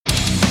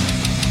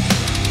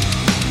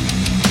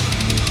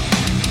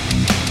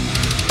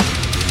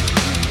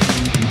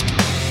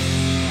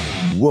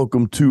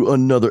welcome to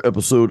another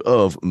episode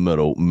of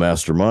Metal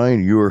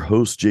Mastermind. Your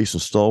host,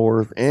 Jason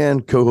Stallworth,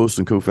 and co-host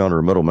and co-founder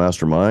of Metal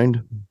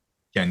Mastermind,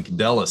 Ken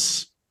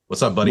Cadellis.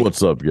 What's up, buddy?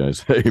 What's up,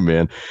 guys? Hey,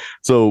 man.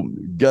 So,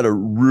 got a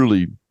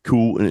really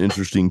cool and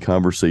interesting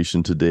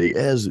conversation today,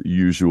 as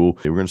usual.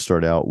 We're going to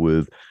start out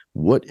with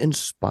what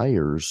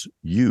inspires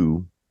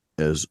you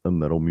as a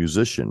metal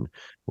musician.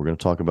 We're going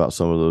to talk about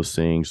some of those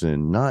things,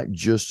 and not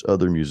just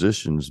other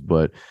musicians,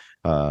 but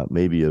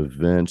maybe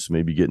events,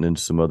 maybe getting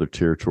into some other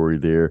territory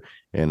there.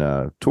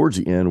 And towards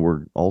the end,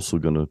 we're also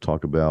going to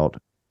talk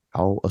about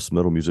how us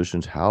metal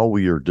musicians, how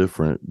we are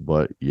different,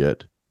 but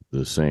yet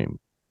the same.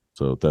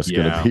 So that's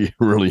going to be a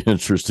really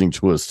interesting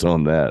twist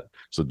on that.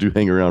 So do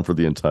hang around for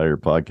the entire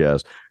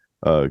podcast.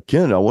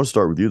 Ken, I want to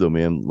start with you, though,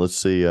 man. Let's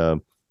say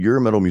you're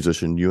a metal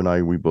musician. You and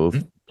I, we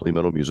both play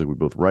metal music. We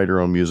both write our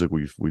own music.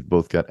 We've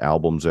both got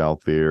albums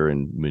out there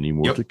and many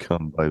more to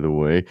come, by the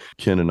way.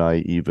 Ken and I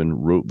even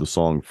wrote the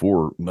song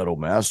for Metal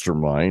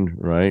Mastermind,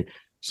 right?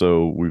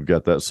 So we've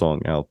got that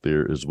song out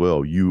there as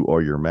well. You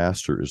Are Your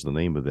Master is the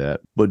name of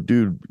that. But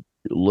dude,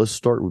 let's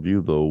start with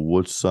you, though.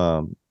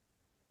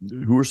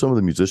 Who are some of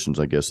the musicians,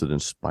 I guess, that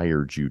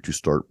inspired you to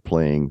start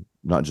playing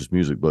not just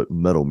music, but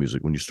metal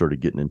music when you started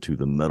getting into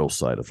the metal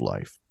side of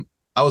life?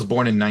 I was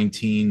born in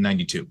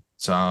 1992,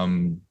 so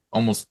I'm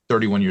almost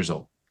 31 years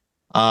old.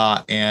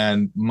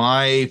 And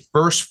my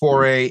first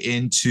foray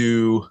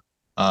into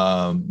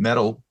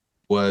metal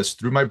was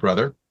through my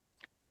brother,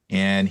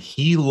 and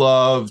he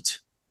loved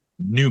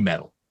nu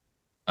metal.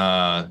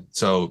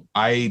 So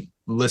I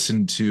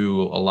listened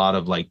to a lot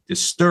of like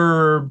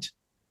Disturbed,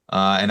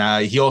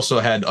 and he also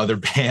had other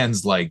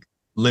bands like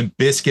Limp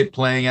Bizkit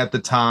playing at the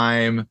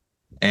time,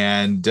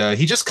 and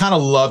he just kind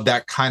of loved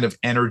that kind of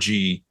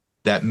energy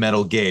that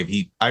metal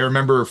gave. I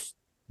remember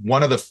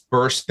one of the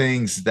first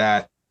things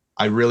that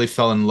I really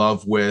fell in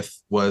love with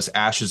was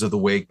Ashes of the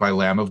Wake by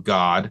Lamb of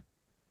God.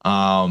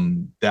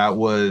 That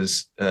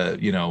was,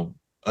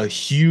 a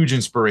huge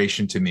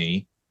inspiration to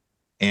me.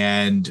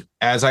 And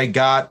as I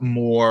got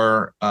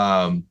more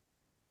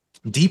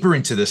deeper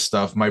into this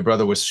stuff, my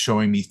brother was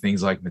showing me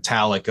things like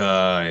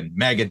Metallica and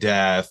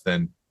Megadeth.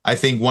 And I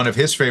think one of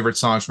his favorite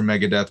songs from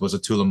Megadeth was A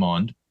Tout Le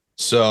Monde.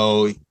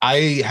 So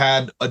I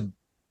had a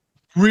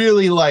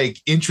really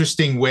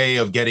interesting way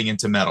of getting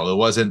into metal. It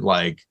wasn't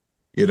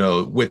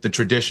with the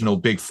traditional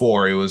big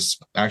four. It was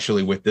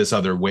actually with this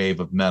other wave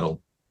of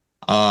metal.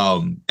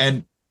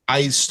 And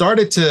I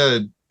started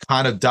to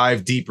kind of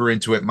dive deeper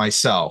into it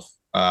myself,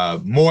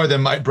 more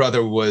than my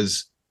brother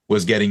was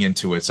getting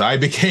into it. So I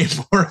became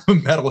more of a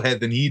metalhead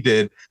than he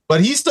did,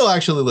 but he still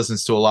actually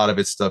listens to a lot of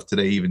his stuff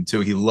today, even too.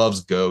 He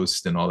loves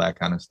Ghost and all that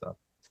kind of stuff.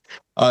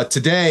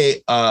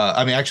 Today,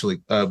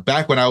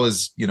 back when I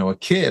was, a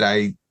kid,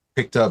 I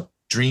picked up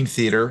Dream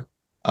Theater.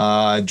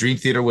 Dream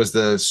Theater was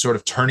the sort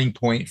of turning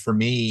point for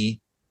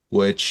me,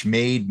 which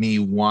made me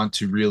want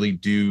to really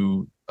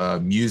do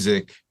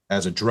music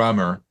as a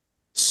drummer.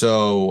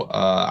 So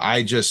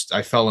I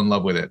fell in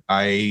love with it.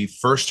 I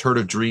first heard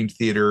of Dream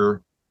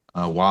Theater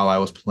while I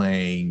was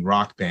playing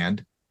Rock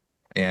Band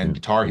and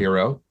Guitar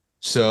Hero.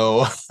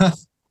 So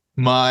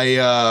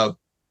my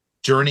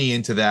journey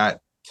into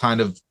that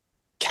kind of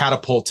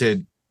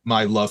catapulted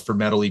my love for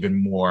metal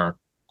even more.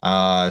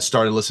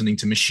 Started listening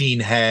to Machine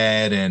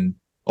Head and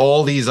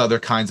all these other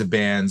kinds of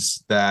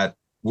bands that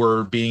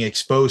were being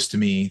exposed to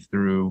me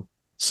through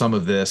some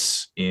of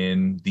this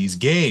in these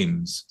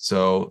games.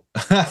 So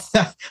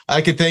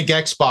I could thank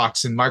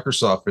Xbox and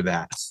Microsoft for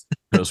that.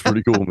 That's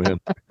pretty cool, man.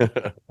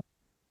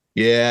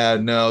 Yeah,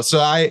 no. So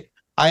I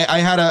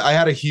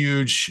had a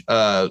huge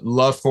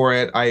love for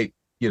it.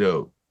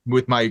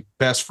 With my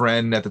best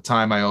friend at the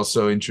time, I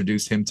also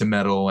introduced him to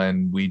metal,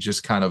 and we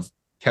just kind of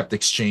kept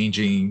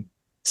exchanging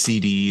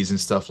CDs and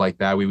stuff like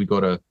that. We would go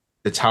to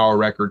the Tower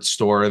Records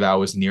store that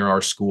was near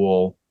our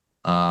school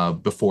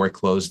before it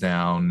closed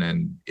down,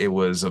 and it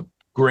was a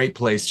great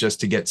place just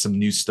to get some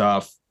new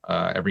stuff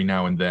every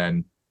now and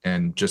then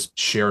and just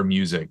share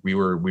music. We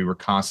were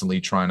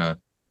constantly trying to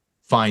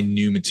find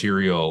new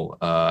material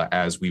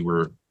as we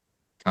were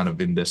kind of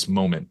in this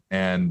moment.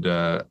 And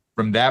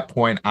from that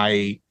point,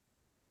 I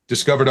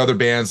discovered other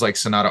bands like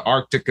Sonata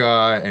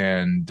Arctica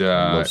and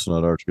love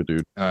Sonata Arctica,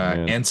 dude.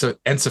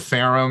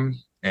 Ensiferum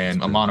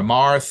and Amon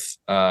Amarth.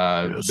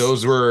 Yes.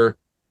 Those were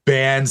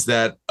bands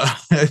that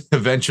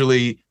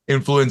eventually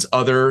influenced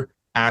other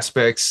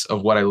aspects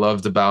of what I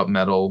loved about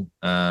metal.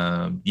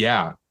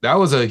 That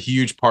was a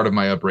huge part of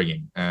my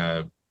upbringing.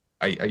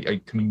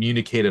 I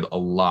communicated a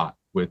lot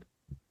with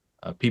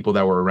people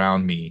that were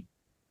around me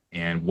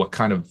and what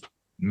kind of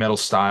metal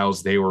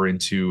styles they were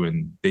into,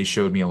 and they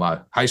showed me a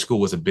lot. High school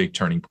was a big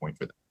turning point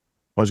for them.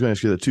 I was going to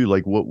ask you that too.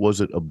 Like, what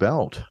was it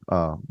about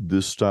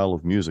this style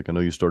of music? I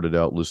know you started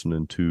out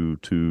listening to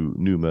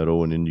nu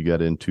metal, and then you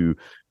got into,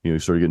 you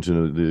started getting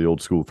to the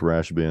old school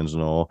thrash bands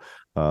and all.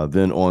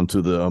 Then on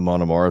to the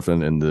Amon Amarth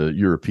and the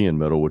European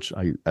metal, which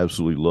I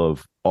absolutely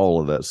love all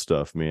of that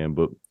stuff, man.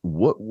 But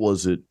what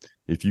was it,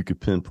 if you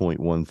could pinpoint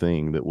one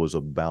thing that was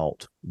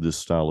about this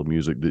style of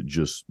music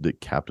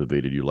that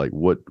captivated you? Like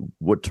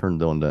what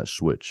turned on that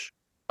switch?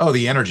 Oh,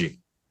 the energy.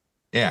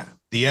 Yeah,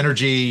 the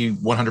energy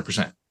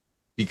 100%.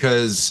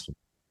 Because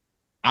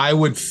I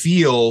would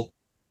feel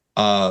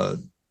uh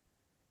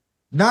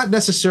not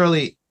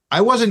necessarily,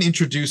 I wasn't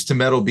introduced to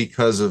metal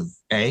because of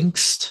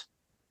angst,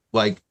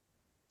 like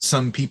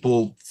some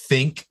people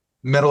think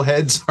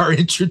metalheads are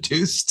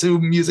introduced to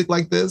music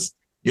like this.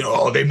 You know,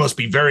 oh, they must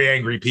be very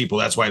angry people.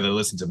 That's why they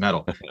listen to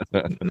metal.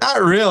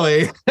 Not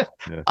really.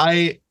 Yeah.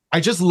 I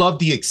just love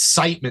the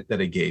excitement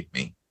that it gave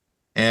me.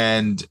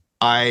 And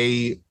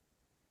I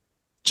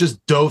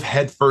just dove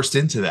headfirst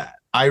into that.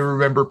 I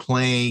remember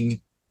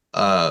playing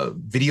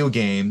video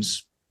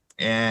games,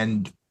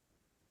 and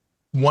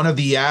one of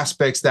the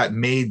aspects that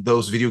made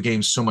those video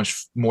games so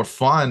much more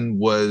fun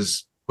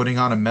was putting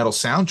on a metal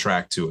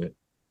soundtrack to it.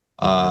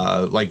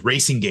 Oh yeah. Like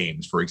racing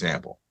games, for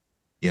example.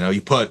 You know,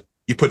 you put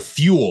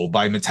Fuel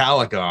by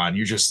Metallica on,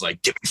 you're just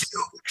like, give me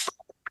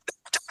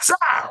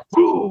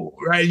fuel,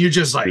 right? You're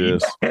just like,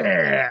 Yes.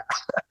 yeah.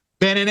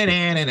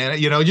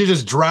 You know, you're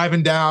just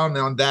driving down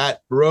on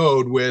that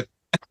road with,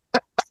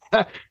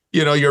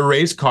 your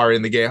race car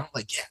in the game. I'm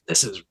like, yeah,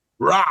 this is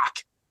rock.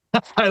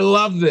 I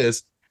love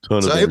this.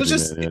 Ton So of it was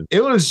energy, just man.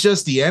 it was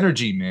just the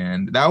energy,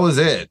 man. That was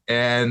it.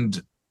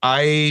 And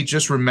I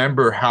just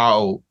remember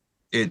how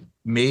it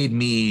made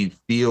me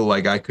feel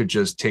like I could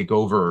just take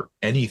over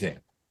anything.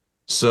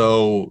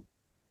 So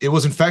it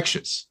was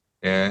infectious.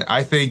 And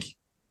I think,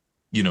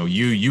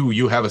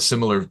 you have a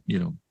similar,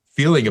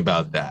 feeling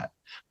about that.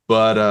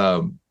 But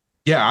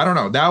yeah, I don't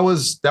know. That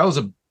was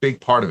a big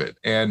part of it.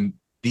 And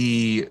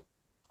the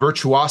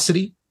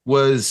virtuosity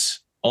was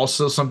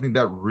also something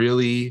that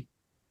really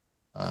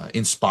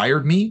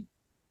inspired me,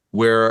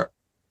 where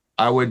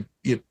I would,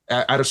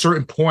 at a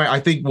certain point, I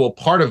think, well,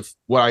 part of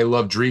what I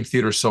loved Dream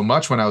Theater so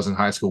much when I was in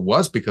high school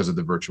was because of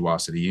the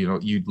virtuosity. You know,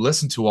 you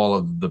listen to all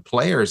of the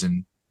players,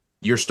 and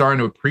you're starting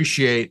to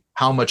appreciate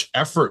how much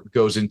effort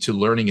goes into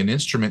learning an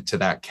instrument to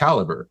that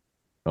caliber.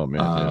 Oh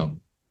man,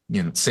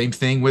 yeah. Um, same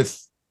thing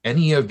with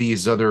any of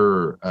these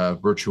other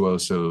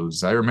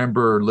virtuosos. I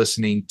remember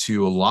listening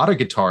to a lot of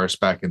guitarists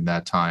back in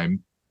that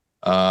time.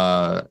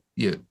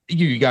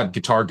 You got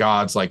guitar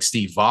gods like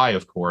Steve Vai,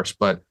 of course,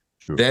 but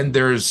Sure. then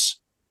there's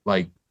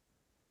like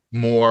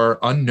more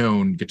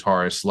unknown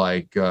guitarists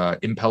like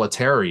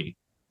Impellitteri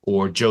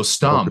or Joe Oh,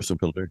 Stump. Kristen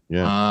Pillar.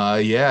 Yeah.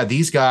 Yeah,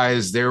 these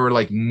guys, they were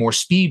like more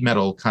speed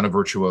metal kind of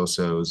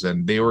virtuosos,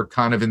 and they were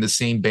kind of in the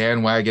same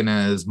bandwagon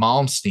as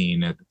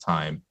Malmsteen at the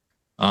time.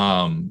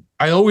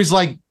 I always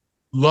like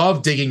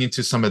love digging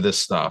into some of this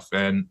stuff,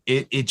 and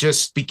it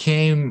just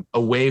became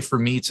a way for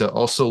me to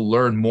also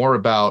learn more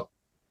about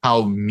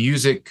how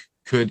music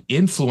could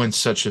influence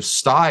such a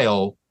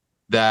style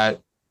that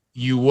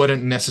you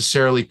wouldn't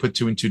necessarily put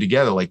two and two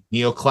together. Like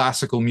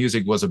neoclassical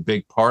music was a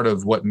big part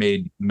of what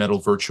made metal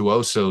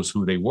virtuosos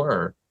who they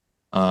were.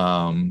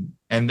 And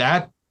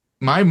that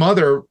my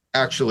mother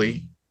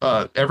actually,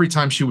 every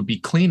time she would be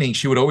cleaning,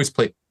 she would always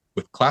play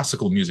with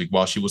classical music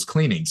while she was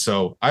cleaning.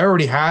 So I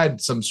already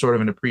had some sort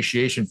of an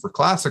appreciation for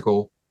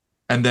classical.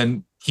 And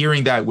then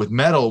hearing that with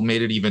metal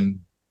made it even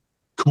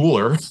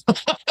cooler.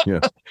 Yeah.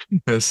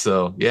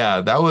 So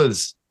yeah, that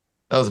was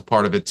a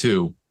part of it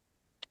too.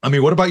 I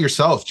mean, what about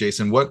yourself,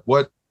 Jason? What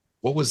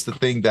was the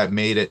thing that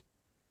made it,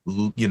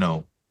 you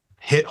know,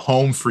 hit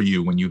home for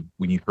you when you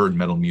heard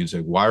metal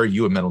music? Why are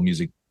you a metal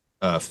music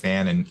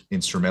fan and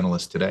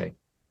instrumentalist today?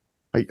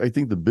 I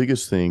think the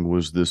biggest thing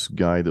was this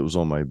guy that was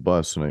on my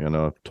bus, and I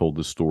know I've told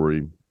this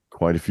story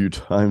quite a few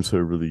times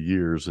over the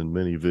years in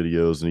many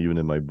videos and even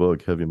in my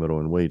book, Heavy Metal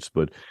and Weights.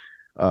 But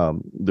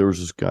there was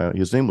this guy,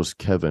 his name was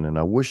Kevin, and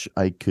I wish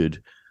I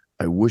could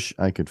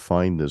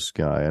find this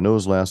guy. I know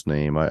his last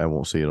name. I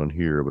won't say it on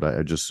here, but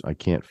I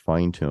can't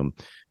find him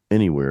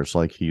anywhere. It's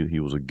like he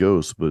was a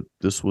ghost. But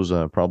this was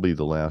probably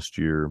the last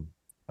year,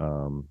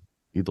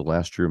 either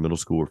last year in middle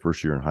school or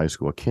first year in high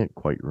school. I can't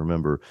quite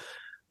remember.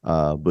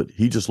 But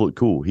he just looked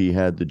cool. He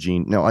had the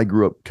gene. Now I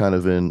grew up kind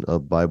of in a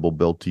Bible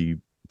Belty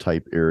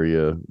type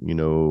area,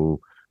 kind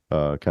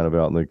of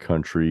out in the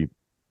country.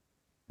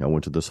 I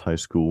went to this high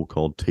school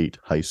called Tate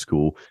High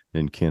School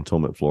in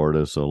Cantonment,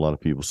 Florida. So a lot of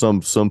people,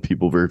 some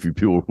people, very few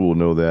people will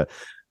know that.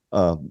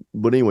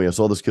 But anyway, I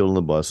saw this kid on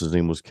the bus. His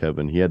name was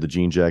Kevin. He had the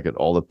jean jacket,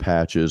 all the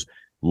patches,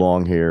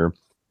 long hair,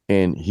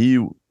 and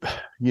he,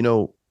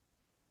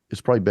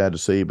 it's probably bad to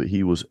say, but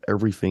he was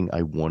everything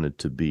I wanted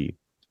to be.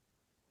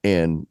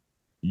 And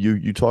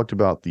you talked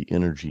about the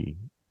energy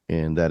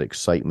and that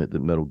excitement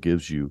that metal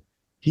gives you.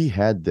 He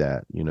had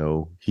that,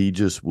 he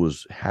just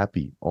was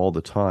happy all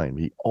the time.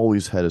 He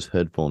always had his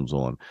headphones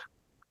on.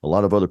 A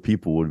lot of other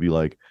people would be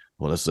like,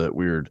 well, that's that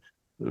weird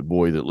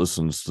boy that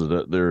listens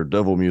to their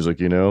devil music.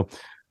 So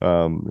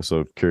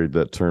I've carried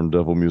that term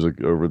devil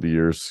music over the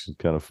years. It's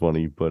kind of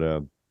funny, but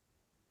in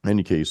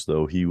any case,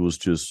 though, he was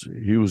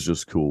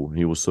just cool.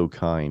 He was so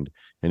kind,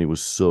 and he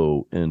was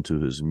so into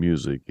his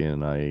music.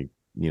 And I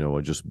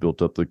just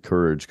built up the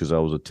courage because I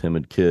was a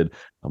timid kid.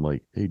 I'm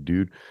like, hey,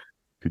 dude,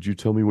 could you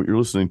tell me what you're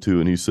listening to?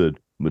 And he said,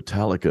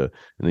 Metallica. And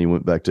then he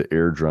went back to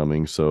air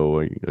drumming. So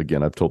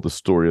again, I've told the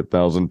story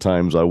 1,000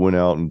 times. I went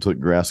out and took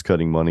grass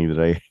cutting money that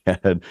I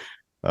had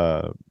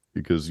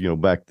because,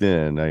 back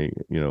then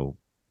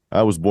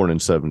I was born in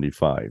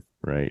 75,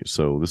 right?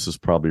 So this is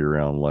probably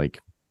around like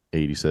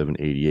 87,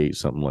 88,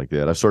 something like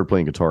that. I started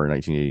playing guitar in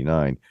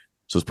 1989.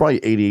 So it's probably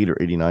 88 or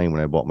 89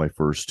 when I bought my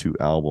first two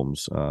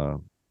albums,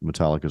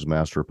 Metallica's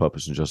Master of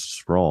Puppets and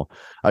Justice for All.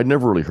 I'd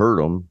never really heard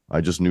them.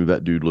 I just knew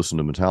that dude listened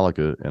to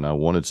Metallica and I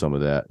wanted some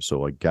of that.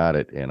 So I got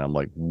it and I'm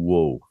like,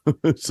 whoa.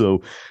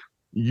 So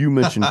you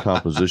mentioned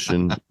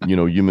composition,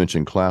 you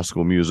mentioned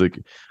classical music.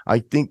 I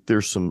think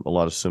there's a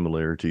lot of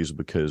similarities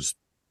because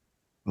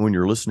when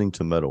you're listening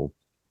to metal,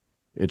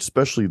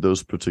 especially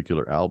those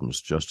particular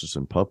albums, Justice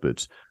and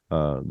Puppets,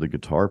 the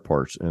guitar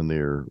parts in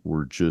there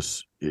were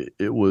just,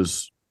 it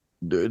was,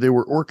 they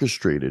were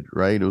orchestrated,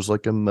 right? It was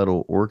like a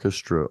metal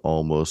orchestra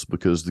almost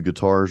because the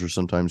guitars are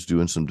sometimes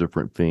doing some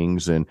different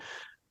things and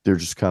they're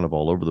just kind of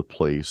all over the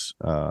place.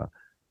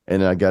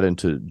 And I got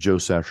into Joe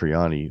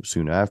Satriani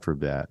soon after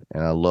that,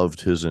 and I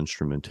loved his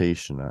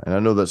instrumentation. And I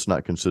know that's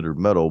not considered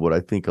metal, but I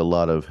think a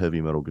lot of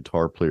heavy metal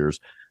guitar players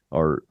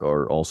are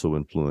also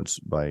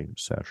influenced by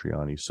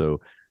Satriani. So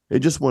it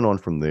just went on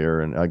from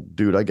there. And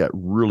I got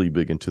really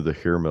big into the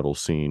hair metal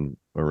scene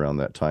around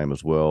that time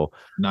as well.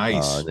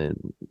 Nice.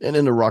 And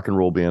then the rock and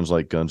roll bands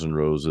like Guns N'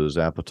 Roses,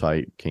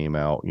 Appetite came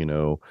out,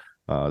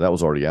 that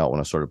was already out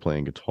when I started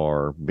playing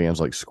guitar. Bands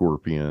like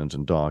Scorpions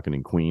and Dokken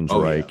and Oh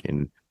yeah.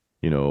 Queensryche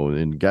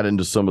and got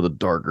into some of the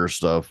darker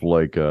stuff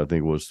like I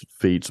think it was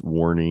Fate's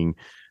Warning,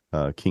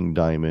 King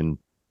Diamond,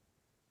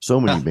 so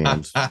many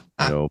bands,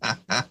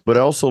 but I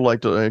also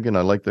like I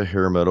like the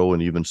hair metal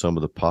and even some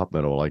of the pop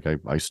metal. Like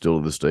I still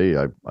to this day,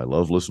 I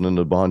love listening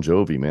to Bon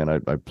Jovi, man.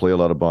 I play a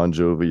lot of Bon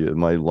Jovi at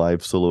my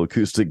live solo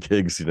acoustic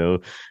gigs,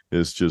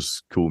 it's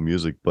just cool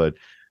music. But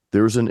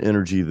there's an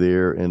energy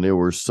there, and there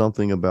was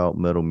something about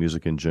metal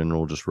music in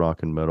general, just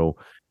rock and metal,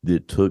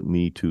 that took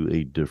me to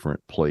a different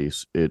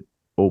place. It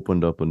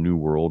opened up a new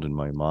world in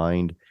my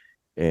mind,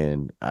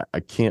 and I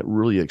can't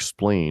really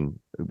explain.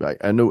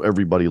 I know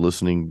everybody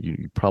listening,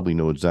 you probably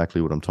know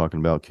exactly what I'm talking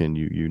about, Ken.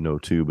 You know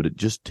too, but it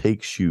just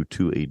takes you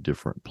to a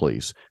different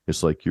place.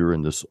 It's like you're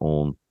in this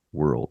own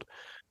world,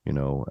 and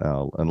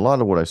a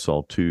lot of what I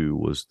saw too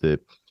was that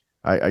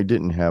I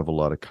didn't have a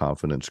lot of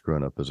confidence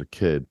growing up as a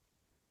kid,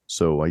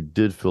 so I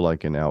did feel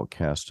like an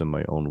outcast in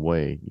my own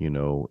way,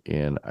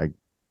 and I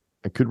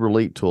could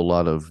relate to a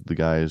lot of the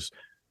guys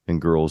and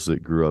girls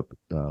that grew up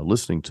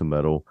listening to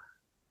metal.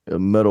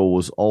 Metal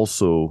was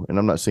also, and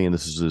I'm not saying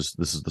this is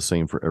the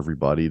same for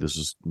everybody.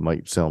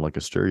 Might sound like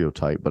a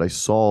stereotype, but I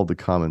saw the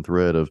common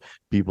thread of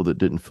people that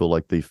didn't feel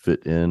like they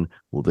fit in.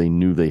 Well, they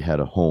knew they had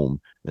a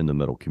home in the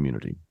metal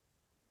community.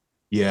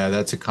 Yeah,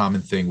 that's a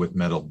common thing with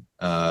metal.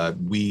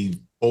 We've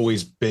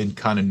always been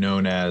kind of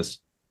known as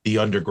the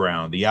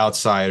underground, the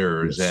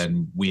outsiders, Yes.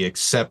 and we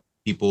accept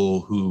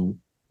people who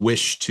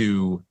wish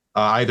to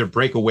either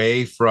break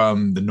away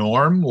from the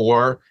norm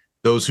or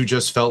those who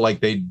just felt like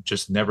they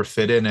just never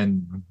fit in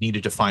and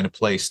needed to find a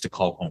place to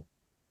call home.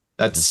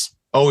 That's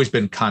always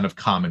been kind of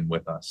common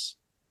with us.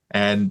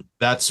 And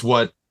that's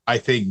what I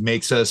think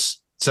makes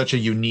us such a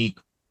unique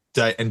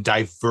and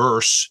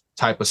diverse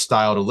type of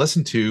style to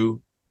listen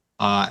to.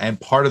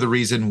 And part of the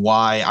reason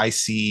why I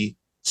see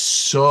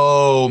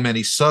so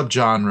many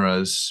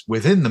subgenres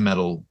within the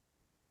metal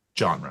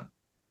genre,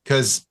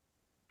 because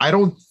I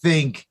don't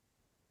think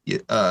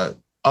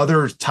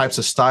other types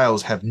of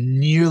styles have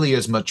nearly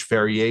as much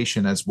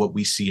variation as what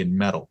we see in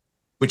metal,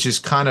 which is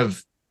kind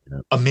of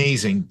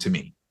amazing to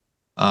me.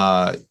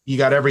 You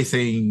got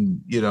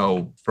everything,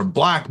 from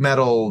black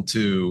metal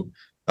to,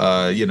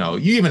 you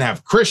even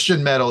have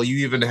Christian metal,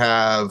 you even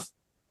have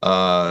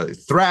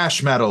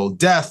thrash metal,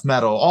 death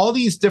metal, all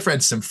these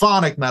different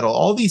symphonic metal,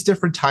 all these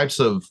different types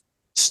of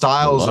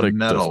styles of Melodic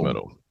death metal,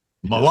 metal.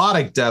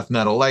 melodic death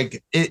metal.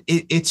 Like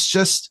it's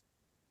just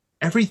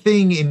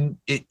everything in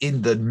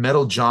the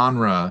metal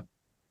genre.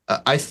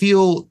 I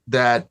feel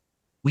that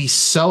we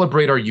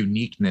celebrate our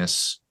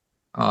uniqueness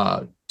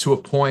to a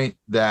point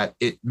that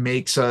it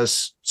makes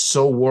us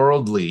so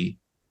worldly.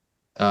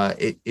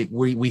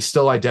 We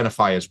still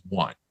identify as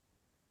one.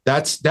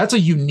 That's a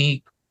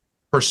unique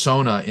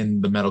persona in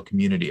the metal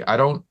community. I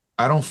don't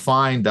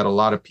find that a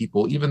lot of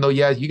people, even though,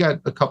 yeah, you got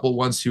a couple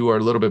ones who are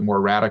a little bit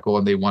more radical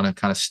and they want to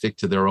kind of stick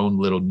to their own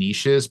little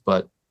niches,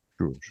 but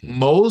Sure.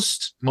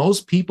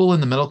 most people in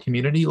the metal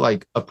community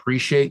like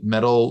appreciate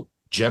metal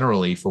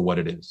generally for what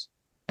it is.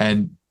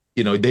 And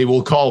they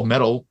will call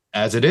metal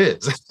as it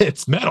is.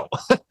 It's metal.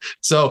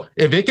 So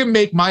if it can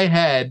make my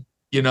head,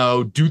 do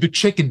the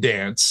chicken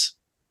dance,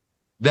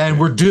 then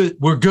we're good.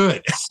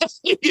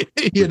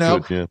 you know.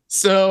 Good, yeah.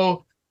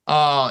 So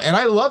and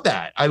I love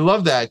that. I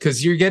love that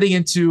because you're getting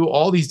into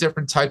all these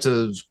different types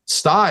of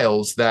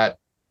styles that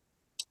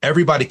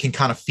everybody can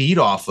kind of feed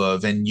off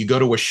of. And you go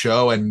to a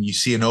show and you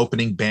see an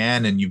opening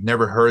band and you've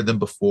never heard them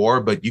before,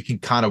 but you can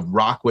kind of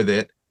rock with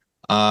it.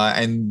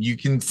 And you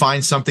can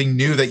find something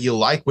new that you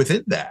like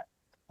within that.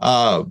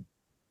 All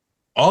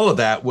of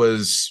that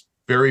was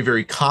very,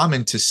 very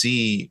common to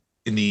see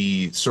in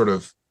the sort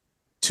of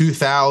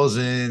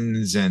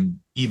 2000s and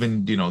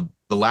even,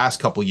 the last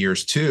couple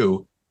years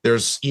too.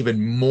 There's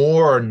even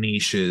more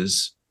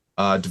niches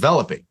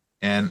developing.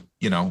 And,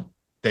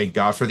 thank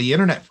God for the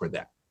internet for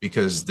that,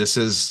 because this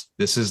is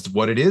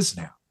what it is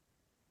now.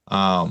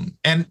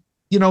 And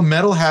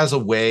metal has a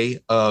way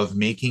of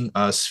making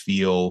us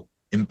feel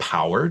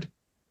empowered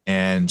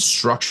and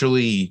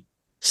structurally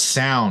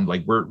sound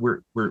like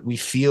we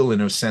feel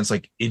in a sense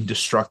like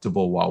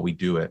indestructible while we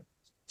do it.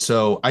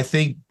 So I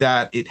think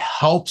that it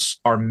helps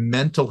our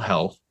mental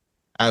health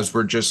as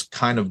we're just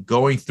kind of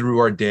going through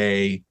our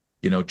day,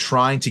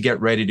 trying to get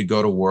ready to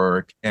go to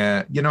work.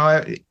 And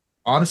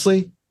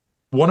honestly,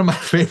 one of my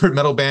favorite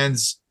metal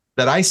bands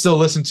that I still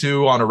listen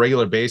to on a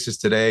regular basis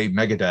today,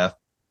 Megadeth,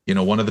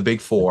 one of the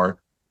big four.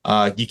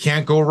 You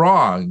can't go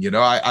wrong.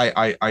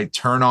 I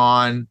turn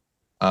on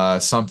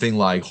something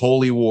like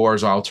Holy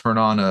Wars. I'll turn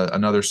on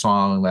another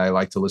song that I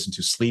like to listen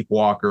to,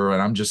 Sleepwalker,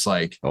 and I'm just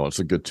like, Oh, it's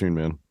a good tune,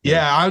 man.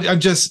 yeah,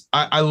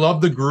 I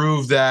love the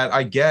groove that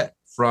I get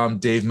from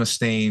Dave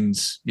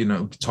Mustaine's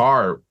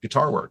guitar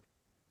work,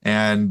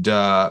 and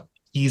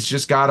he's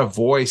just got a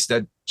voice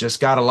that just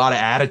got a lot of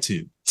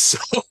attitude. So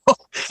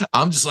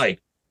I'm just like,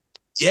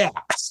 yeah.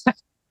 I'm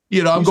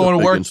He's a going to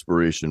big work.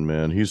 inspiration,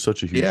 man. He's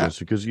such a huge Yeah.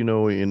 inspiration because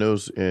he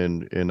knows,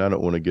 and I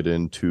don't want to get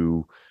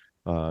into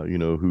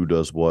who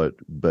does what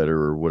better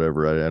or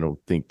whatever. I don't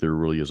think there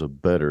really is a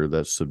better.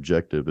 That's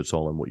subjective. It's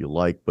all in what you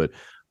like. But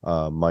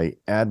my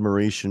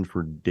admiration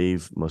for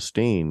Dave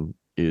Mustaine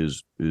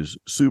is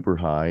super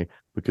high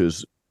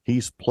because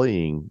he's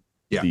playing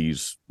Yeah.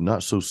 these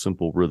not so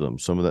simple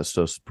rhythms. Some of that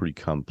stuff's pretty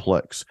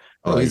complex,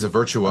 Oh, right? he's a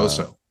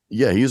virtuoso.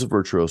 Yeah, he's a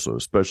virtuoso,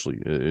 especially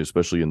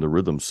in the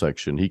rhythm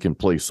section. He can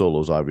play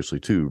solos, obviously,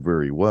 too,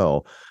 very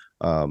well.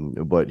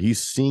 But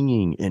he's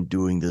singing and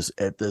doing this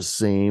at the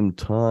same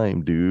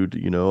time, dude.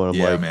 And I'm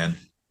Yeah, like, man.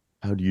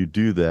 how do you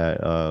do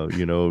that?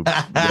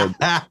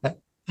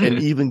 And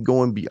even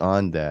going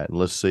beyond that,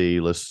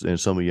 and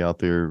some of you out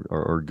there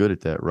are good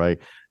at that, right?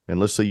 And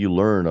let's say you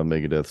learn a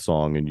Megadeth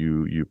song and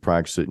you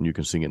practice it and you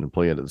can sing it and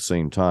play it at the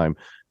same time.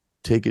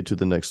 Take it to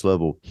the next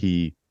level.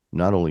 He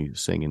not only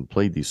sang and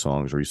played these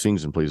songs, or he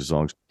sings and plays the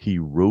songs, he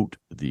wrote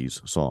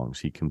these songs,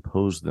 he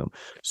composed them.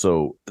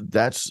 So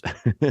that's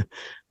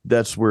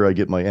that's where I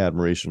get my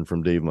admiration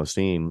from Dave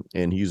Mustaine,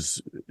 and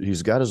he's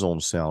got his own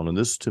sound, and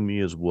this to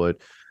me is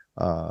what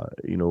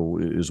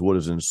is what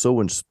is so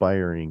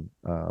inspiring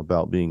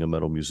about being a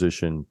metal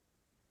musician,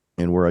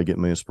 and where I get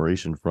my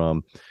inspiration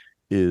from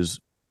is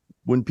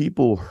when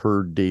people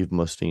heard Dave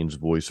Mustaine's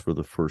voice for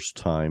the first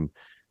time,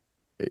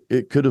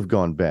 it could have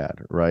gone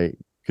bad, right?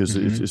 Because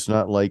it's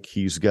not like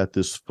he's got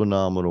this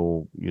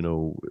phenomenal,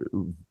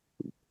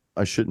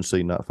 I shouldn't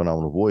say not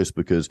phenomenal voice,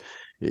 because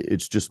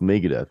it's just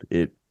Megadeth.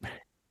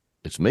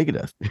 It's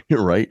Megadeth,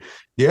 right?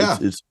 Yeah.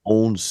 It's its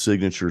own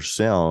signature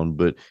sound,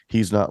 but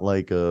he's not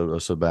like a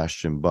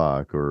Sebastian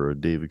Bach or a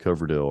David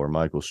Coverdale or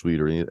Michael Sweet,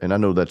 and I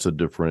know that's a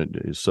different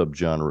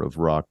subgenre of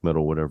rock,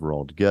 metal, whatever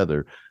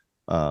altogether.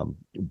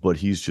 But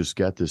he's just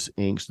got this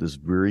angst, this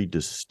very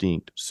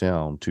distinct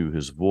sound to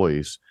his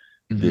voice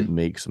that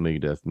makes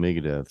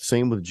Megadeth.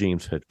 Same with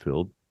James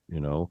Hetfield,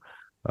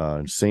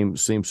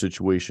 same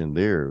situation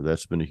there.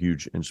 That's been a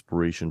huge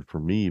inspiration for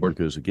me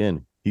because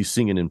again, he's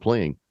singing and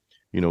playing.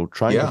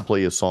 Trying to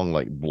play a song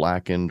like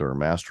Blackened or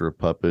Master of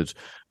Puppets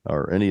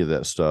or any of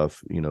that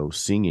stuff,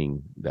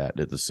 singing that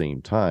at the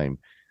same time.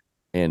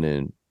 And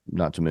then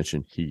not to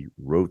mention he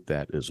wrote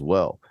that as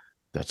well.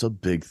 That's a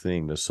big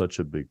thing. That's such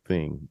a big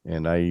thing.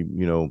 And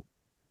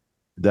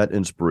that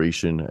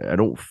inspiration, I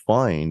don't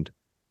find,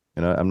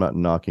 and I'm not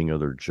knocking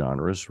other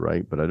genres,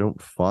 right? But I don't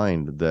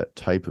find that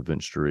type of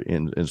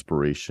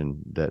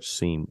inspiration, that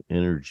same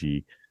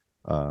energy,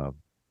 and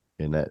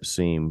that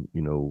same,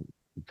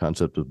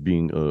 concept of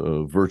being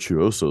a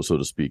virtuoso, so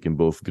to speak, in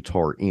both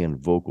guitar and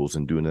vocals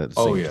and doing that at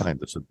the same time.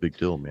 That's a big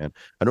deal, man.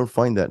 I don't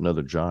find that in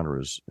other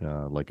genres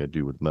like I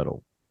do with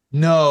metal.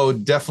 No,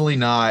 definitely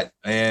not.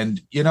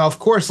 And of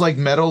course, like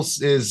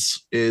metals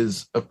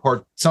is a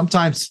part.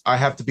 Sometimes I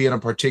have to be in a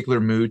particular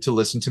mood to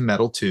listen to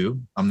metal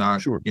too. I'm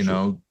not, Sure.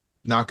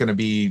 not going to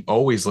be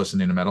always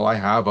listening to metal. I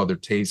have other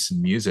tastes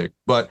in music,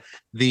 but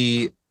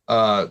the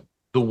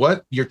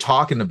what you're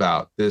talking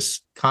about,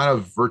 this kind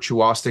of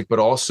virtuosic, but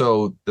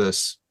also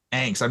this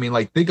angst. I mean,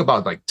 like think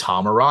about like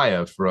Tom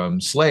Araya from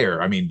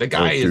Slayer. I mean, the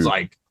guy is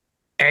like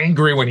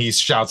angry when he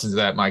shouts into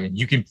that mic, and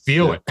you can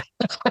feel it.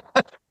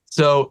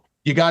 So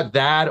you got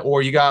that,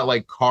 or you got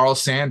like Carl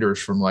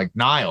Sanders from like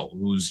Nile,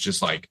 who's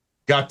just like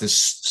got this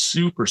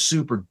super,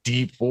 super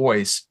deep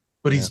voice,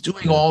 but he's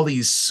doing all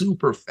these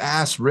super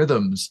fast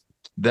rhythms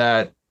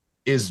that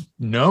is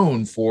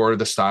known for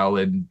the style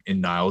in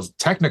Nile's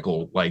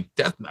technical, like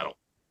death metal.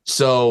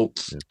 So,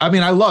 I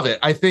mean, I love it.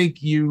 I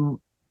think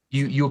you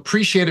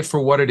appreciate it for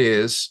what it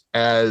is,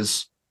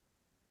 as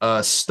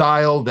a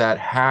style that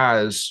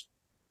has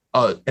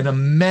an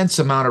immense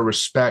amount of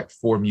respect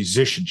for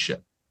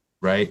musicianship,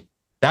 right?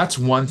 That's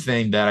one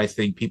thing that I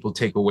think people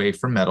take away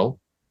from metal.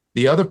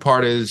 The other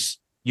part is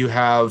you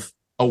have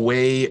a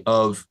way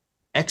of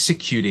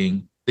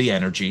executing the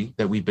energy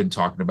that we've been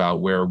talking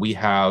about, where we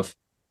have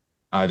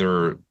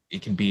either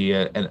it can be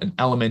an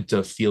element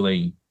of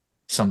feeling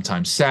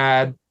sometimes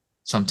sad,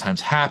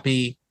 sometimes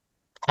happy,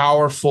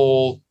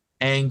 powerful,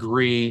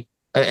 angry,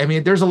 I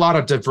mean, there's a lot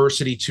of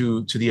diversity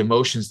to the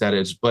emotions that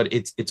is, but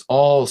it's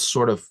all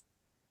sort of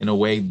in a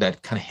way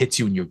that kind of hits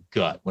you in your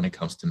gut when it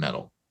comes to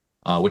metal,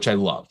 which I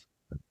love.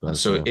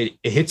 So Yeah.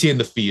 it hits you in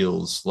the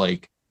feels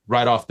like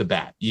right off the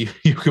bat. You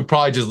could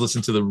probably just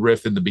listen to the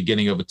riff in the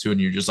beginning of a tune,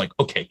 and you're just like,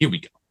 okay, here we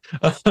go.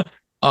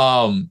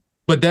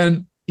 But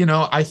then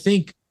I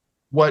think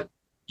what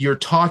you're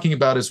talking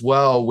about as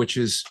well, which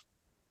is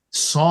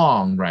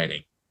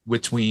songwriting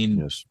between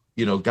Yes.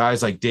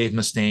 guys like Dave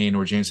Mustaine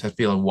or James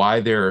Hetfield, and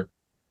why they're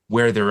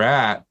where they're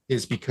at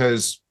is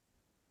because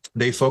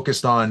they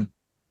focused on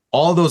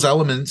all those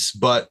elements,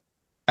 but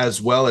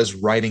as well as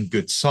writing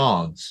good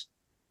songs.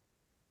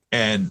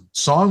 And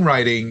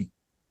songwriting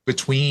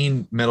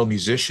between metal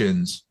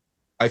musicians,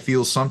 I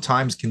feel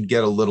sometimes can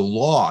get a little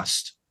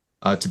lost,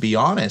 to be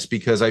honest,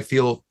 because I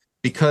feel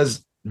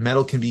because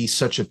metal can be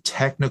such a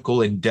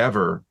technical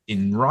endeavor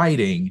in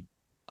writing,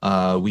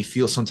 we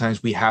feel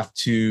sometimes we have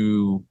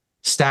to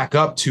stack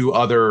up to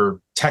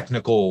other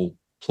technical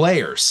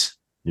players.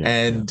 Yeah. Yeah.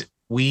 And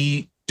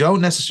we don't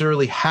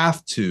necessarily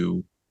have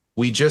to.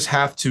 We just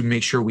have to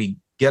make sure we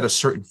get a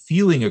certain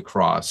feeling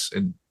across.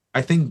 And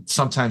I think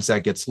sometimes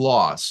that gets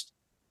lost.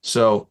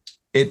 So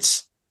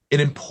it's an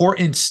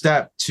important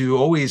step to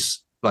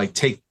always like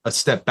take a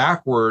step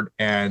backward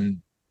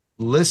and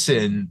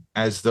listen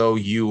as though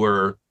you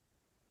were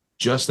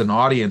just an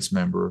audience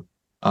member.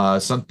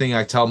 Something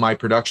I tell my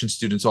production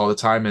students all the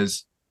time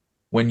is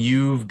when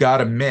you've got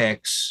a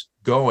mix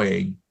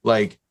going,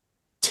 like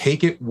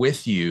take it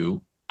with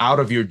you out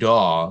of your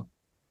DAW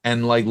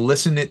and like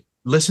listen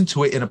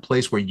to it in a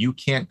place where you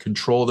can't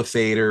control the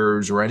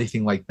faders or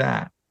anything like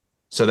that,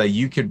 so that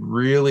you could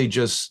really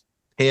just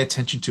pay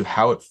attention to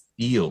how it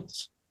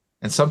feels.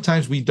 And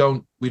sometimes we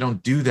don't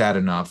do that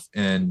enough,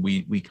 and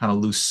we kind of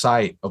lose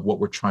sight of what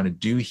we're trying to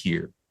do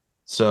here.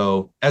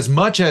 So as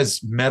much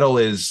as metal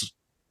is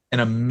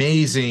an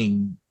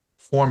amazing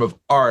form of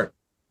art,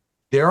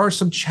 there are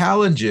some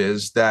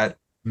challenges that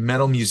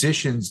metal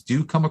musicians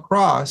do come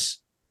across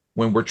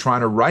when we're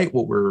trying to write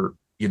what we're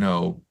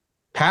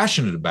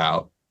passionate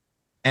about,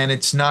 and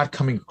it's not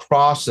coming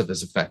across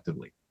as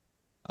effectively.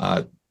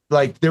 uh,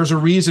 like there's a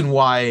reason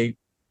why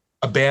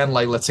a band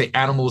like, let's say,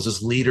 Animals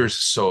as Leaders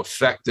is so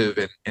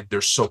effective, and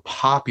they're so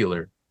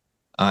popular.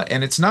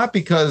 And it's not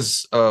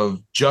because of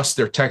just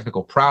their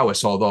technical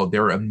prowess, although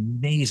they're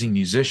amazing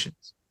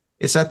musicians.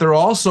 It's that they're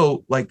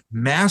also like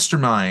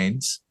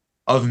masterminds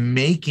of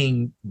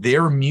making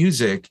their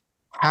music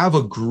have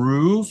a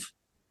groove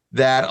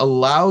that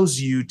allows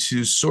you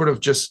to sort of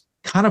just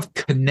kind of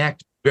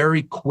connect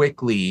very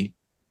quickly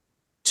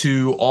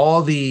to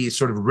all the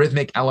sort of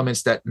rhythmic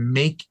elements that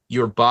make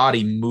your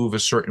body move a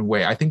certain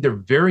way. I think they're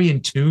very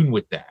in tune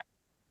with that.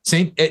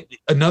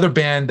 Another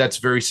band that's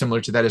very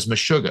similar to that is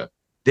Meshuggah.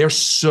 They're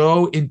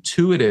so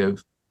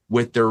intuitive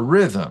with their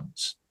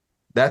rhythms.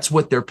 That's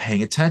what they're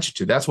paying attention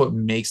to. That's what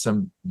makes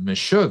them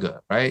Meshuggah,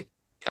 right?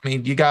 I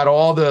mean, you got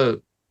all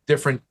the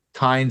different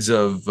kinds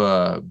of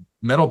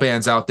metal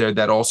bands out there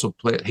that also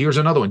play. Here's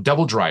another one,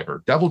 Devil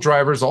Driver. Devil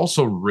Driver is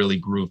also really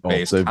groove Oh,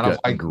 based, they've kind of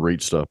got like,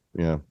 great stuff.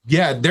 Yeah.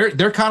 yeah,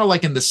 they're kind of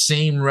like in the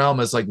same realm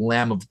as like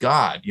Lamb of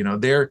God.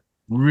 They're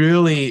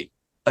really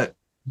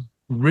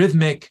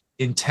rhythmic,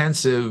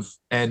 intensive,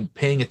 and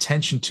paying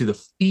attention to the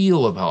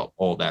feel of how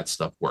all that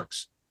stuff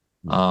works.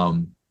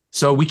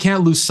 So we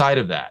can't lose sight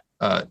of that.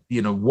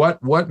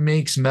 What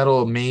makes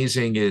metal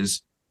amazing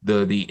is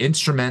the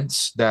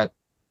instruments that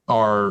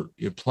are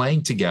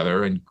playing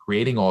together and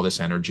creating all this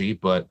energy,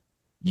 but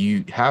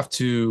you have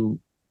to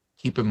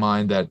keep in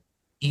mind that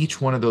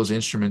each one of those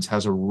instruments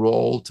has a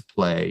role to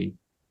play,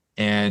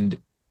 and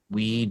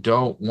we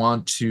don't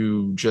want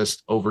to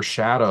just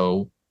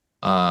overshadow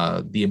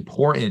the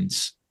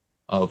importance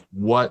of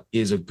what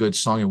is a good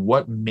song and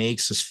what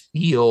makes us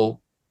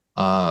feel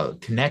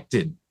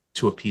connected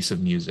to a piece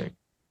of music,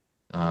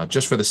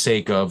 just for the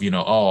sake of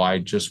I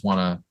just want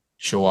to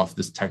show off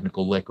this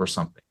technical lick or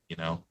something.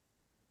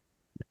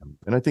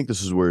 And I think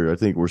this is where I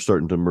think we're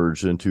starting to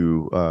merge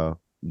into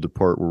the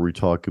part where we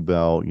talk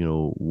about,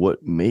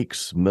 what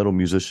makes metal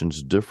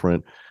musicians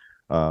different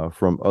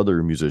from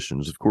other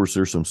musicians. Of course,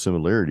 there's some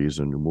similarities,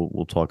 and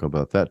we'll talk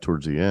about that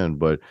towards the end.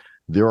 But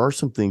there are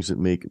some things that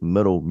make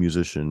metal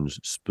musicians,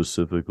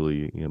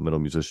 specifically, metal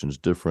musicians,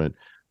 different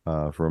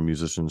from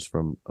musicians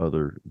from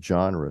other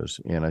genres.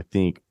 And I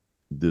think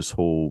this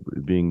whole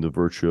being the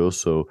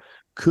virtuoso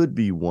could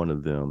be one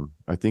of them.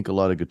 I think a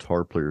lot of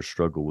guitar players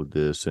struggle with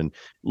this. And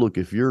look,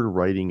 if you're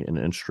writing an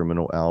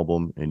instrumental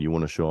album and you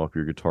want to show off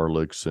your guitar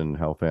licks and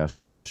how fast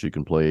you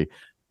can play,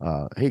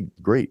 hey,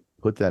 great,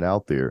 put that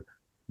out there.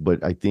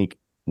 But I think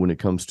when it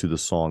comes to the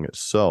song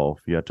itself,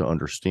 you have to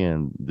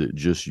understand that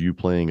just you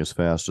playing as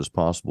fast as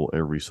possible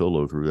every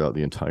solo throughout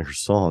the entire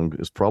song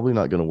is probably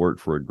not going to work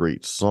for a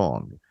great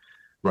song.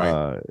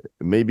 Right.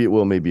 Maybe it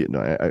will, maybe it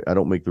no. I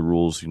don't make the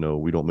rules.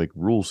 We don't make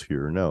rules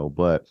here, no.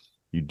 But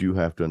you do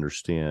have to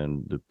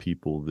understand the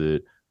people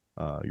that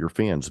your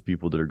fans, the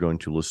people that are going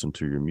to listen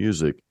to your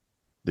music,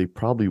 they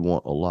probably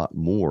want a lot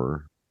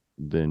more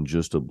than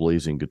just a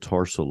blazing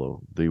guitar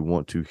solo. They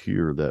want to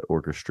hear that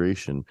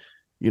orchestration.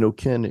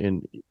 Ken,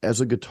 and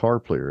as a guitar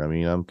player, I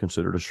mean, I'm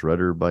considered a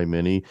shredder by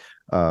many.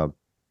 Uh,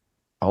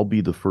 I'll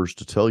be the first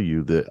to tell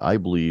you that I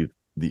believe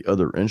the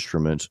other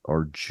instruments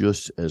are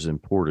just as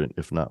important,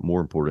 if not more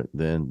important,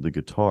 than the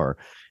guitar.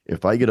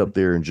 If I get up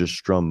there and just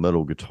strum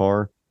metal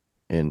guitar,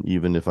 and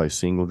even if I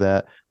sing with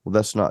that, well,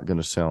 that's not going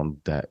to sound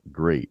that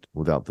great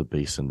without the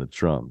bass and the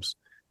drums.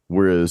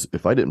 Whereas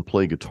if I didn't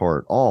play guitar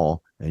at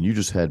all and you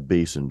just had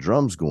bass and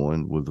drums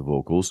going with the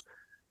vocals,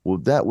 well,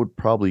 that would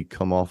probably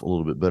come off a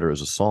little bit better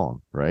as a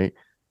song, right?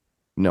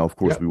 Now, of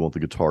course, Yep. we want the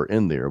guitar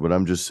in there, but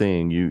I'm just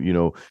saying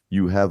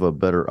you have a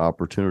better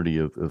opportunity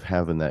of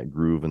having that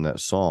groove and that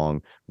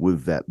song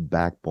with that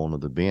backbone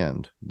of the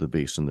band, the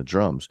bass and the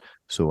drums.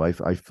 So I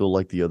feel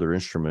like the other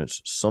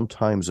instruments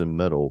sometimes in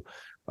metal,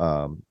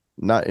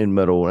 not in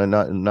metal and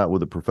not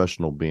with the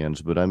professional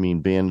bands, but I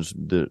mean bands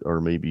that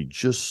are maybe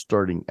just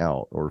starting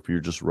out, or if you're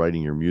just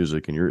writing your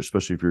music and you're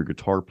especially if you're a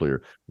guitar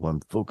player, well,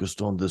 I'm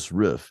focused on this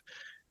riff,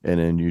 and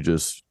then you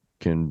just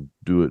can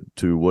do it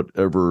to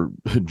whatever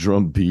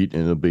drum beat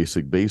and a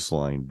basic bass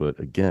line. But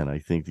again, I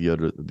think the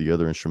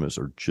other instruments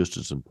are just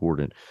as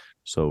important.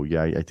 So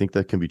yeah, I think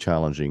that can be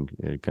challenging,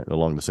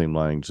 along the same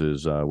lines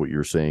as what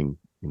you're saying,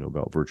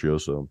 about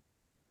Virtuoso.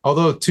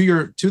 Although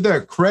to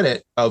the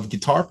credit of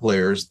guitar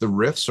players, the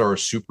riffs are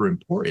super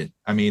important.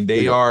 I mean,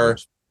 They are,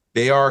 yes.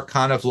 they are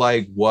kind of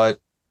like what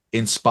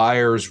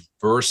inspires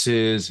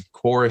verses,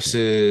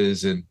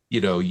 choruses, and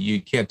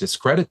you can't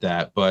discredit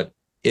that. But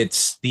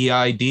it's the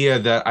idea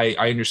that I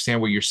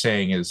understand what you're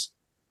saying is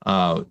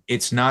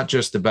it's not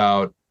just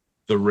about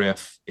the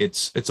riff,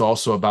 it's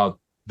also about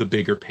the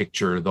bigger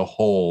picture, the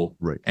whole.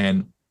 Right.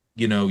 And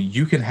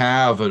you can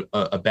have a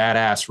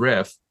badass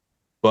riff,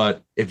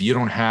 but if you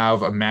don't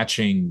have a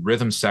matching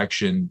rhythm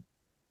section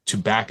to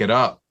back it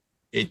up,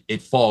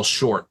 it falls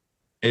short.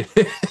 You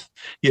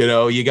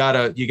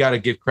gotta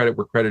give credit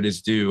where credit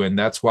is due, and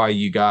that's why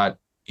you got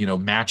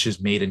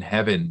matches made in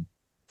heaven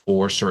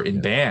for certain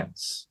Yeah.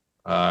 bands.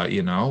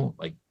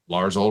 Like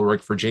Lars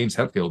Ulrich for James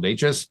Hetfield. They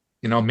just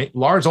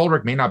Lars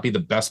Ulrich may not be the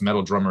best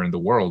metal drummer in the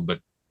world, but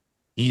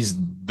he's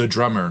the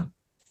drummer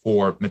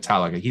for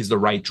Metallica. He's the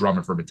right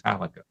drummer for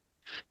Metallica.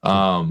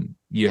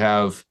 You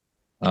have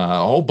a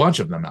whole bunch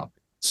of them out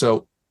there.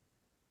 So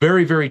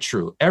very, very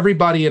true.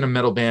 Everybody in a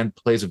metal band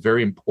plays a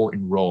very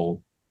important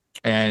role.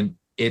 And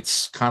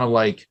it's kind of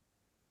like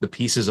the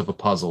pieces of a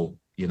puzzle,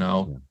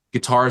 Yeah.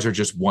 Guitars are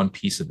just one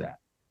piece of that.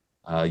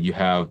 You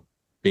have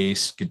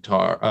bass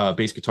guitar,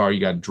 you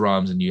got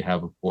drums, and you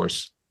have, of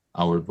course,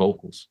 our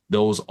vocals.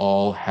 Those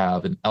all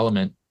have an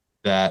element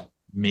that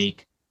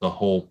make the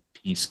whole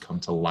piece come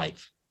to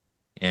life.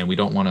 And we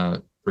don't want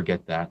to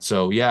forget that.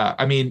 So yeah,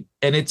 I mean,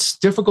 and it's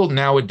difficult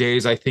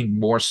nowadays, I think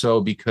more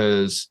so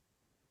because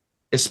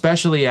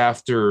especially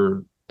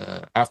after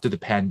the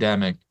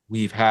pandemic,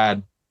 we've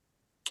had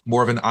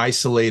more of an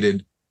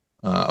isolated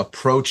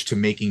approach to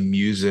making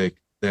music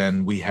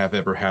than we have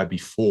ever had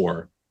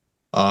before.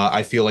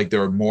 I feel like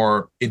there are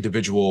more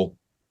individual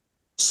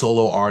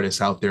solo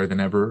artists out there than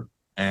ever,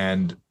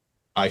 and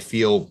I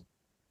feel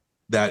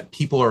that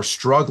people are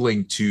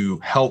struggling to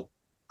help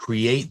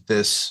create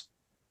this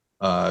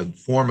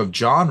form of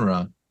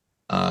genre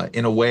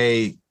in a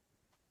way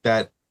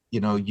that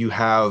you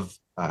have.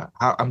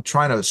 I'm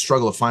trying to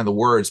struggle to find the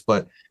words,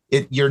 but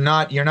you're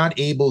not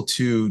able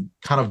to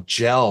kind of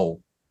gel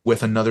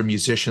with another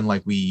musician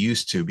like we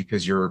used to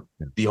because you're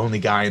the only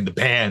guy in the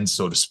band,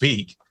 so to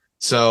speak.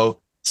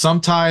 So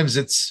sometimes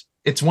it's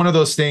one of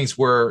those things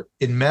where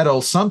in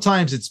metal,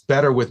 sometimes it's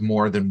better with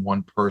more than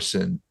one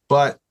person,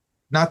 but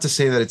not to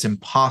say that it's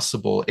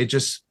impossible.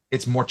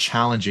 It's more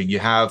challenging. You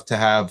have to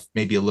have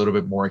maybe a little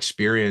bit more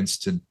experience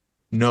to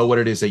know what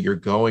it is that you're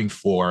going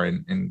for,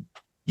 and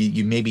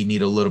you maybe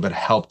need a little bit of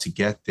help to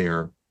get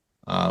there.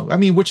 I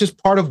mean, which is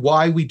part of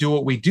why we do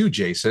what we do,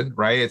 Jason,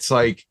 right? It's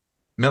like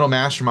Metal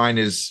Mastermind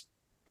is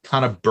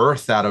kind of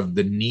birthed out of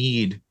the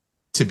need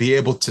to be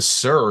able to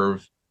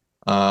serve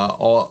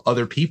all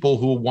other people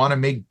who want to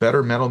make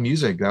better metal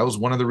music. That was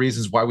one of the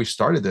reasons why we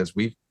started this.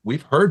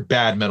 We've heard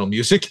bad metal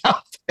music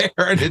out there,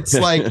 and it's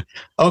like,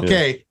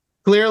 okay, yeah,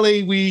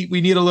 clearly we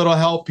need a little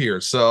help here,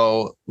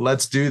 so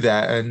let's do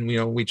that. And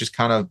we just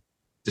kind of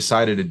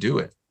decided to do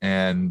it,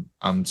 and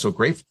I'm so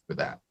grateful for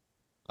that.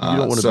 You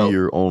don't want to be So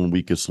your own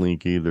weakest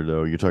link either,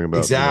 though. You're talking about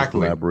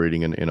exactly.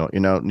 collaborating,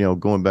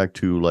 and going back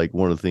to like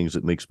one of the things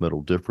that makes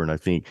metal different. I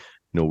think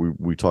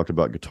we talked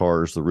about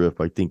guitars, the riff.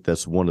 I think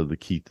that's one of the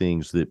key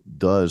things that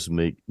does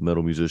make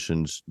metal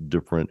musicians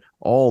different.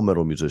 All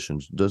metal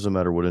musicians, doesn't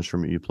matter what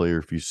instrument you play or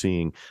if you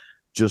sing,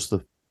 just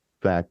the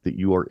fact that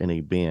you are in a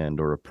band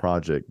or a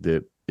project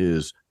that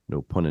is,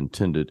 no pun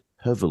intended,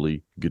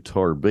 heavily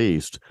guitar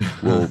based.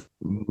 Well,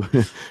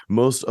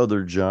 most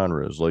other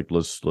genres, like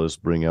let's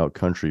bring out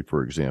country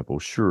for example.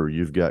 Sure,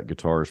 you've got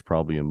guitars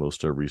probably in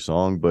most every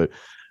song, but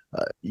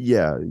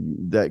yeah,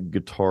 that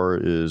guitar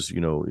is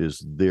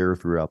there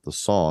throughout the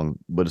song,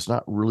 but it's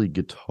not really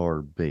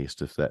guitar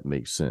based, if that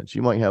makes sense.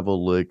 You might have a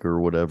lick or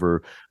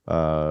whatever.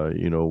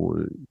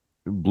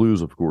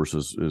 Blues, of course,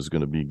 is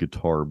going to be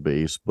guitar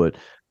based, but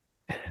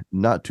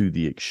not to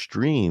the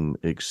extreme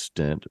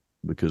extent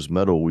because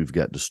metal, we've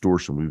got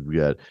distortion,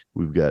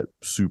 we've got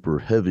super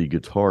heavy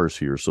guitars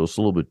here, so it's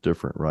a little bit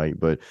different, right?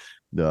 But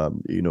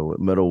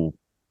metal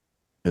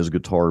as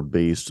guitar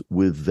based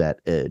with that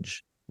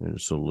edge. And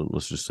so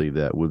let's just say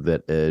that with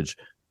that edge,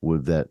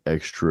 with that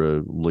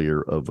extra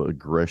layer of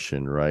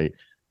aggression, right?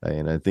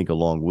 And I think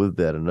along with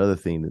that, another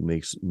thing that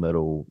makes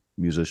metal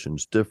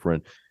musicians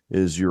different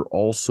is you're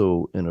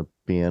also in a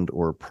band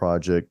or a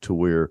project to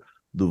where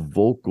the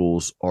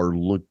vocals are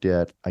looked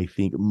at, I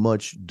think,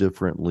 much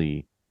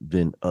differently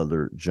than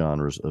other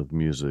genres of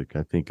music.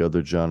 I think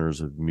other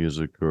genres of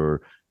music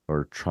are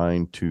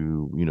trying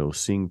to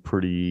sing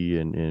pretty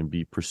and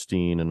be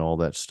pristine and all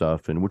that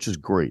stuff, and which is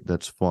great,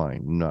 that's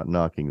fine, I'm not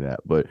knocking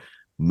that. But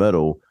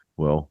metal,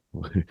 well,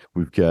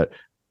 we've got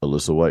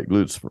Alyssa White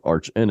Glutes for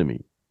Arch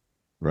Enemy,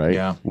 right?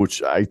 Yeah.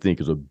 Which I think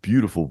is a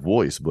beautiful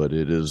voice, but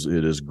it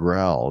is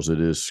growls,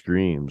 it is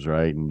screams,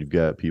 right? And you've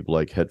got people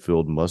like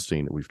Hetfield and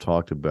Mustaine that we've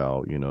talked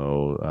about,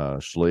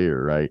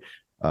 Slayer, right?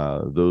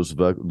 Those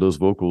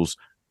vocals,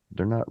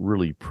 they're not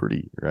really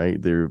pretty,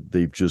 right?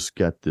 They've just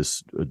got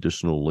this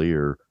additional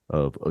layer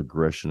of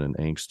aggression and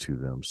angst to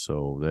them.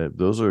 So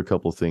those are a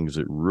couple of things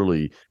that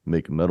really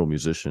make metal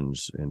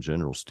musicians in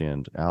general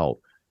stand out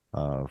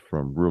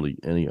from really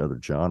any other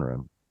genre.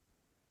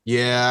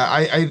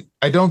 Yeah,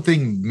 I don't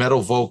think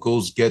metal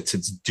vocals gets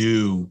its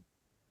due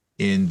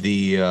in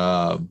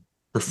the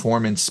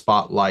performance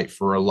spotlight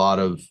for a lot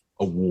of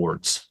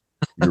awards.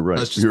 You're right.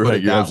 Let's just You're put right.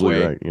 it You're that absolutely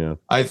way. right. Yeah.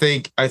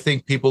 I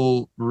think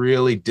people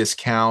really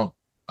discount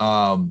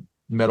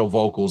metal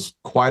vocals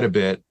quite a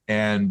bit,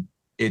 and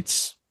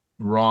it's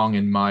wrong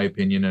in my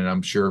opinion, and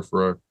I'm sure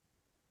for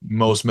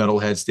most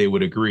metalheads they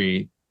would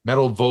agree.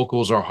 Metal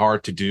vocals are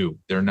hard to do.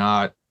 They're They're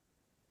not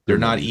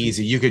not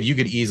easy. easy. You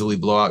could easily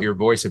blow out your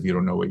voice if you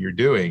don't know what you're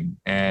doing.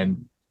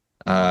 And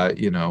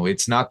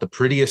it's not the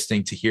prettiest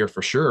thing to hear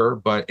for sure,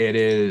 but it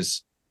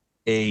is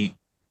a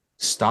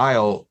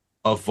style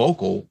of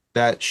vocal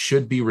that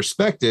should be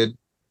respected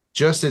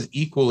just as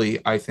equally,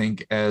 I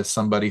think, as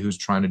somebody who's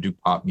trying to do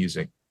pop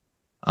music.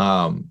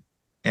 Um,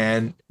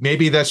 and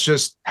maybe that's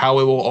just how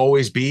it will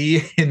always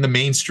be in the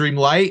mainstream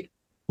light.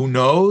 Who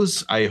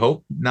knows? I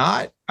hope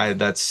not.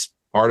 That's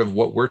part of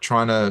what we're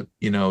trying to,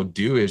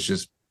 do is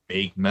just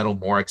make metal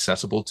more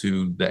accessible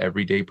to the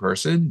everyday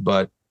person.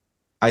 But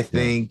I Yeah.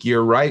 think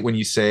you're right when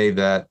you say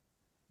that,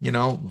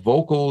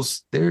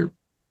 vocals, they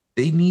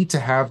need to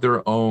have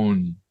their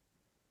own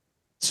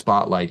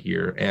spotlight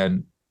here.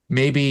 And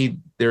maybe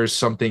there's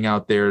something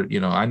out there,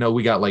 I know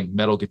we got like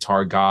metal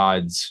guitar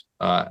gods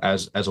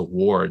as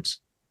awards.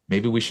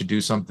 Maybe we should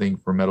do something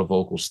for metal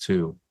vocals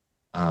too.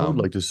 I would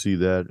like Um, to see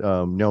that.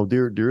 Now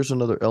there's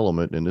another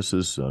element, and this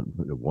is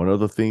one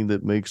other thing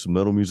that makes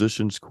metal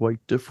musicians quite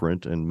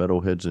different, and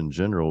metalheads in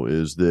general,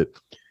 is that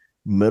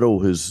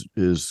metal has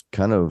is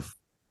kind of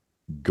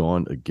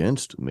gone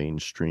against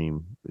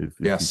mainstream. If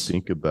you yes,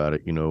 think about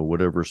it,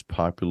 whatever's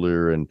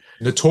popular and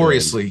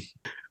notoriously.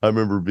 I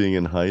remember being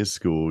in high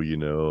school,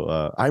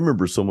 I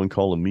remember someone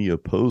calling me a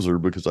poser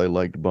because I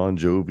liked Bon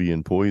Jovi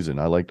and Poison.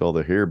 I liked all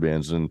the hair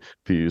bands, and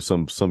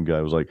some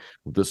guy was like,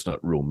 well, that's not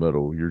real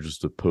metal. You're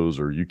just a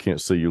poser. You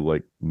can't say you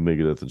like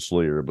Megadeth and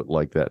Slayer, but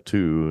like that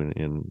too.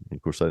 And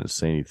of course I didn't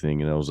say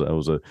anything, and I was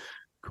a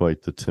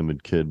quite the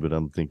timid kid, but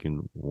I'm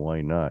thinking,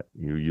 why not?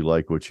 You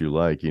like what you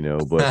like,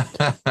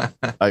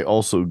 but I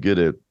also get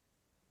it.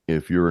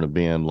 If you're in a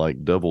band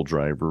like Devil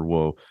Driver,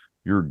 well,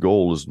 your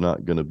goal is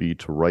not going to be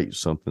to write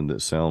something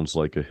that sounds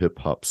like a hip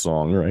hop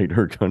song, right?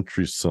 Or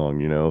country song,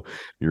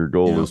 your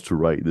goal Yeah. is to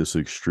write this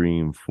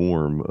extreme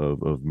form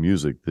of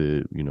music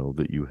that,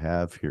 that you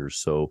have here.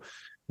 So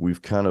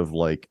we've kind of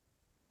like,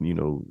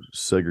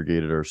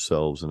 segregated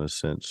ourselves in a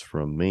sense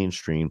from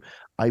mainstream.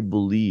 I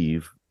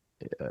believe,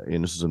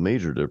 and this is a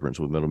major difference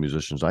with metal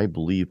musicians, I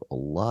believe a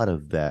lot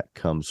of that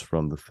comes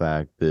from the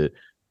fact that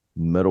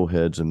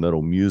metalheads and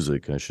metal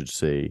music, I should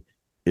say,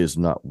 is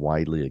not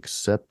widely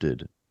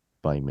accepted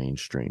by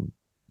mainstream,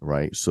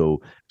 right?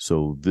 So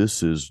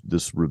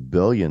this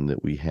rebellion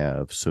that we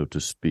have, so to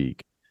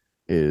speak,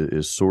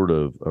 is sort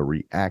of a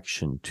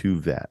reaction to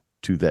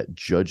that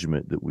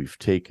judgment that we've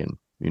taken.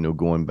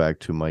 Going back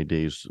to my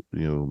days,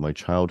 my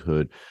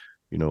childhood,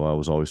 I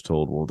was always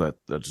told, well,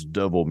 that's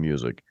devil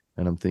music.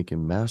 And I'm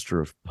thinking,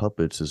 Master of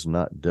Puppets is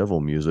not devil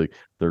music.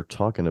 They're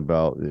talking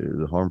about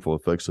the harmful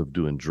effects of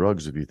doing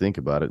drugs, if you think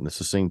about it. And it's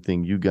the same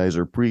thing you guys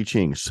are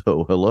preaching.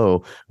 So,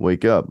 hello,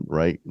 wake up,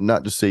 right?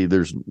 Not to say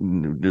there's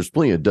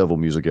plenty of devil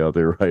music out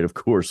there, right? Of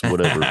course,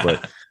 whatever.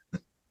 But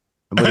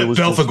it was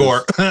just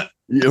Belphegor. this.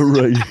 Yeah,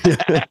 right.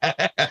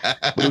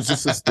 But it was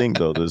just this thing,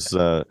 though,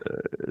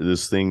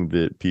 this thing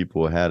that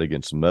people had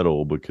against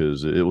metal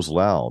because it was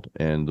loud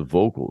and the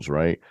vocals,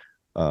 right?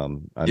 I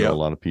know a Yep.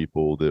 lot of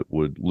people that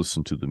would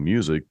listen to the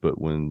music, but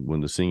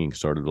when the singing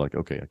started, like,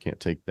 okay, I can't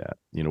take that.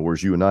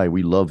 Whereas you and I,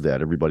 we love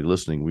that. Everybody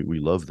listening, we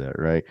love that,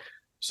 right?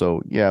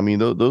 So yeah, I mean,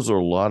 those are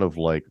a lot of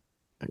like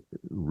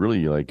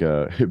really like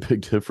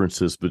big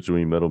differences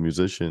between metal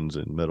musicians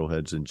and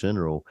metalheads in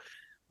general,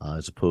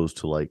 as opposed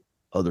to like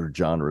other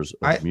genres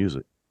of I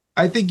music.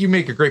 I think you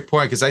make a great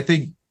point because I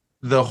think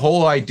the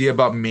whole idea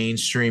about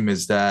mainstream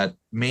is that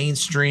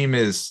mainstream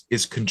is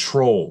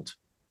controlled.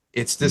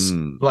 It's this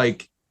Mm,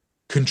 like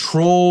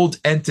controlled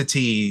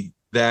entity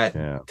that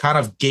yeah, kind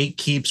of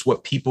gatekeeps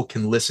what people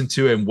can listen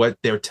to and what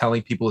they're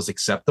telling people is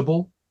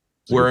acceptable.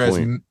 that's a good Whereas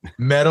point.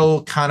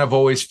 metal kind of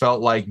always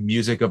felt like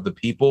music of the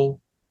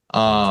people.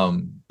 Yeah,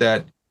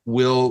 That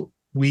will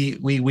we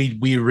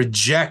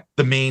reject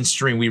the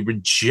mainstream. We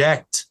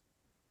reject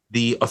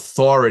the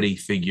authority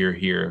figure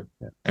here,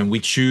 yeah, and we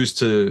choose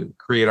to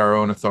create our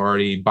own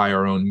authority by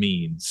our own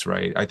means,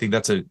 right? I think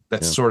that's yeah.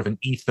 sort of an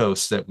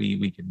ethos that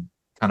we can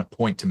kind of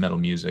point to metal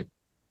music.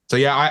 So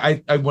yeah,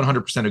 I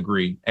 100%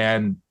 agree,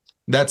 and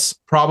that's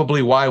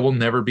probably why we'll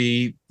never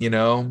be,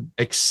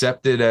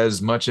 accepted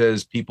as much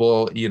as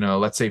people,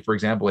 let's say for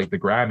example, like the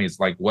Grammys.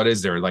 Like, what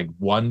is there, like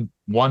one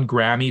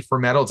Grammy for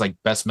metal? It's like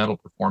best metal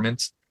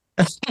performance.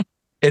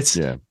 it's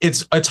Yeah.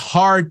 it's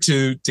hard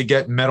to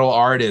get metal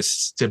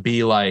artists to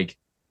be like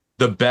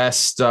the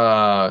best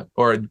or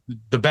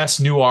the best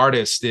new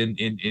artist in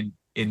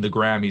the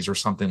Grammys or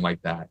something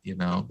like that,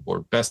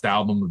 or best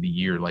album of the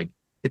year. Like,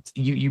 it's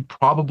you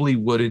probably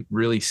wouldn't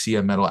really see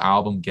a metal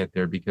album get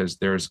there because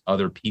there's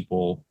other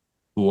people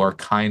who are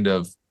kind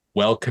of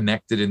well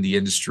connected in the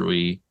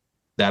industry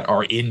that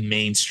are in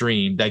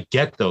mainstream that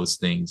get those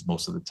things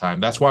most of the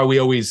time. That's why we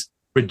always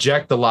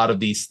reject a lot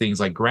of these things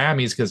like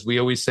Grammys, because we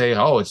always say,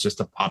 oh, it's just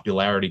a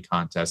popularity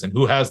contest. And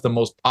who has the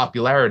most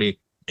popularity?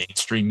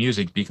 Mainstream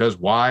music. Because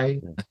why?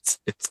 Yeah.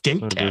 It's gate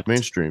They're kept.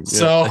 mainstream.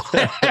 Yeah.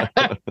 So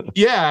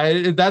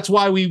yeah, that's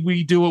why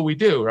we do what we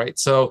do, right?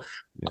 So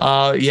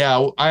Yeah.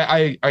 yeah,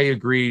 I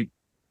agree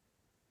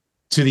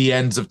to the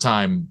ends of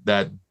time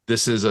that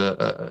this is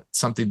a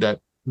something that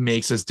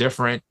makes us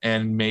different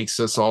and makes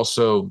us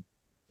also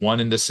one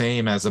and the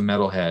same as a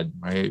metalhead,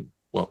 right?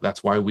 Well,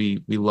 that's why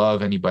we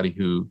love anybody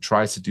who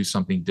tries to do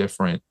something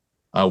different,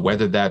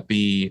 whether that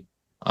be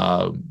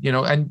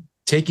and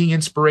taking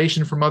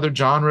inspiration from other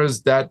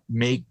genres that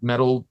make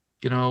metal,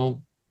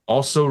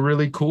 also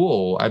really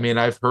cool. I mean,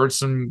 I've heard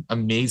some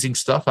amazing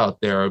stuff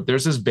out there.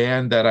 There's this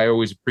band that I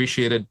always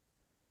appreciated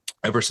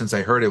ever since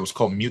I heard it. It was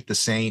called Mute the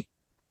Saint,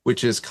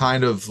 which is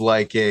kind of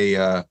like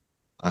a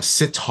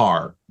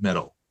sitar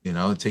metal,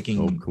 Oh,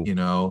 taking,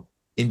 cool.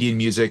 Indian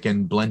music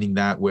and blending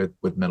that with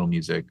metal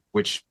music,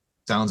 which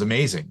sounds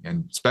amazing.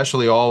 And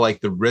especially all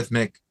like the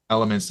rhythmic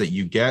elements that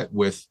you get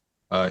with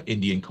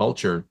Indian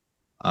culture.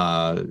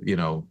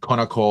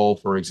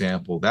 Konakol, for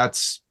example,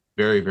 that's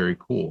very, very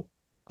cool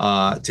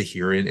to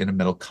hear it in a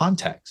metal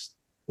context.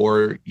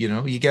 Or,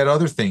 you get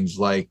other things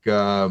like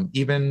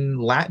even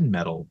Latin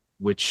metal,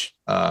 which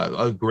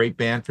a great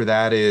band for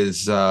that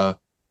is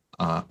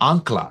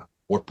Ancla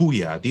or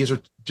Puya. These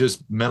are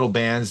just metal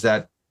bands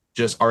that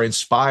just are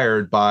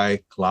inspired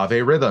by clave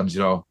rhythms,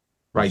 That's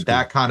right? cool.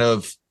 That kind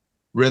of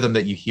rhythm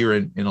that you hear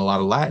in a lot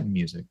of Latin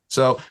music.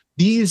 So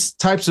these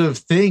types of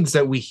things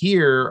that we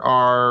hear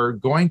are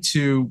going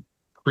to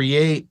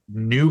create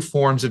new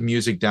forms of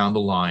music down the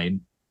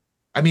line.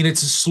 I mean,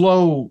 it's a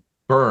slow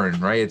burn,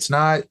 right? It's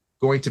not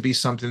going to be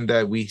something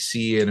that we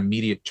see an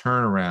immediate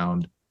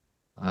turnaround,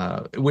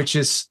 which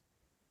is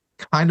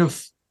kind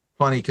of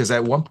funny because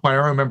at one point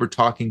I remember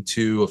talking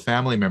to a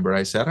family member.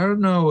 I said, I don't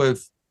know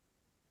if,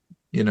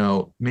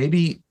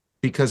 maybe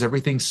because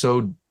everything's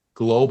so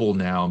global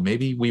now,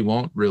 maybe we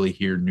won't really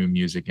hear new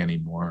music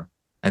anymore.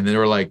 And they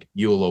were like,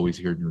 you'll always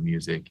hear new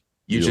music.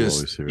 You You'll just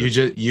always hear you it.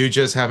 just you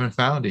just haven't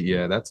found it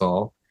yet. That's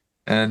all.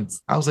 And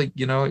I was like,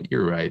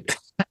 you're right.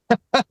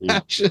 Yeah. I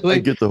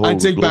Actually, get the I whole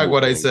take back global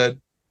what I thing. said.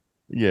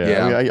 Yeah, I mean,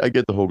 Yeah. I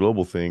get the whole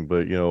global thing,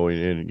 but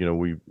and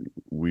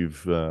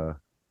we've kind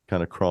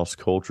of crossed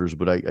cultures,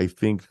 but I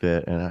think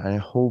that, and I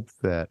hope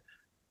that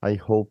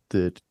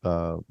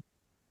the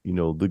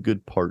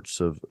good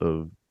parts of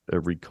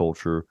every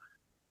culture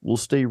will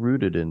stay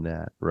rooted in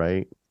that,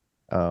 right?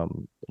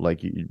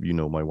 Like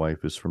my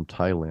wife is from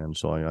Thailand,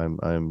 so I'm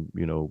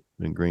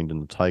ingrained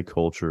in the Thai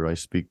culture. I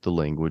speak the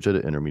language at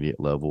an intermediate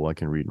level. I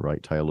can read and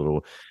write Thai a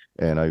little,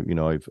 and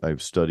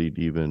I've studied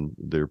even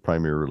their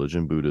primary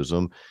religion,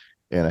 Buddhism,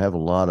 and I have a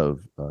lot of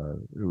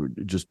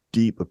just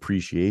deep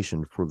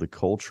appreciation for the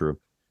culture.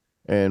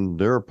 And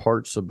there are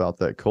parts about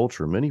that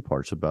culture, many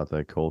parts about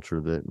that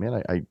culture that,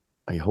 man,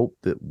 I hope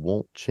that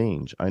won't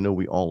change. I know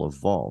we all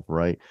evolve,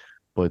 right?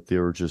 But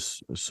there are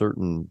just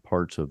certain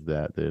parts of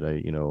that that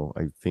I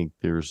think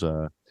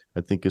I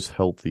think it's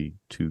healthy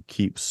to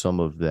keep some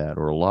of that,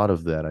 or a lot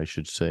of that, I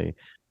should say,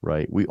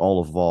 right? We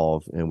all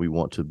evolve and we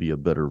want to be a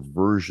better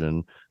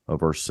version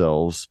of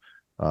ourselves,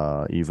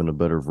 even a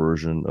better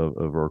version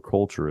of our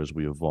culture as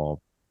we evolve.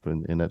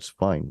 And that's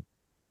fine,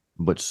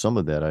 but some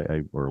of that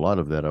or a lot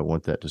of that, I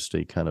want that to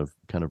stay kind of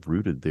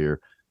rooted there.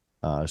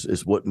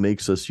 Is what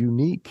makes us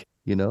unique,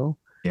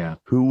 Yeah.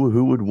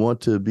 who would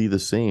want to be the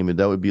same? And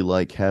that would be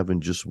like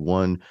having just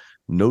one,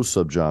 no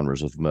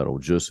subgenres of metal,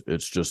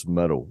 it's just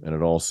metal and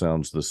it all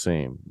sounds the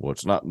same. Well,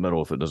 it's not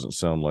metal if it doesn't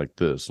sound like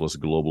this. Let's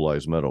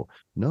globalize metal.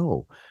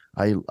 No,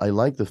 I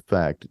like the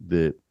fact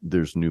that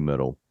there's new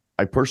metal.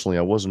 I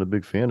wasn't a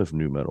big fan of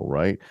new metal,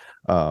 right?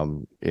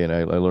 And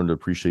I learned to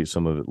appreciate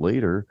some of it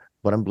later,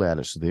 but I'm glad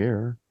it's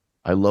there.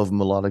 I love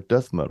melodic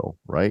death metal,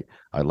 right?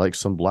 I like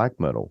some black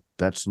metal.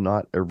 That's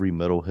not every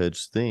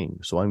metalhead's thing.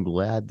 So I'm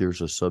glad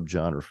there's a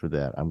subgenre for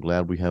that. I'm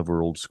glad we have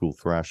our old school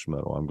thrash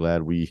metal. I'm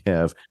glad we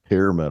have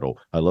hair metal.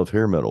 I love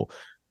hair metal.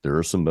 There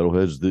are some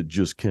metalheads that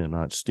just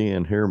cannot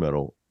stand hair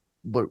metal,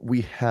 but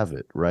we have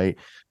it, right?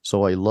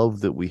 So I love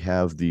that we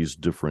have these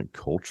different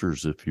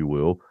cultures, if you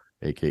will,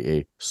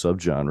 aka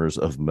subgenres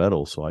of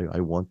metal. So I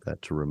want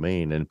that to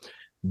remain. And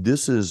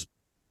this is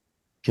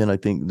Ken, I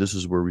think this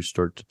is where we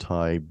start to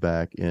tie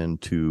back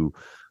into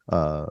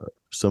uh,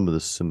 some of the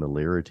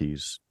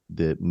similarities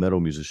that metal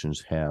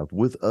musicians have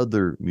with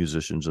other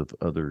musicians of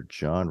other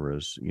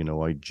genres. You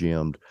know, I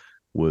jammed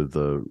with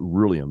a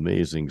really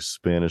amazing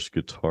Spanish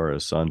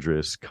guitarist,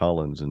 Andres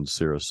Collins in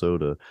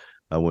Sarasota.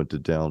 I went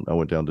down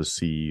to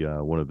see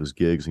one of his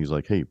gigs, and he's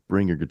like, "Hey,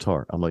 bring your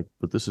guitar." I'm like,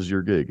 "But this is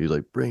your gig." He's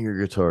like, "Bring your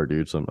guitar,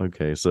 dude." So I'm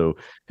okay. So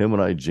him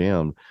and I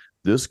jammed.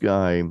 This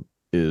guy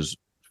is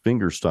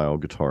fingerstyle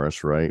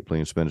guitarist, right?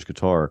 Playing Spanish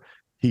guitar.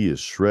 He is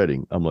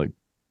shredding. I'm like,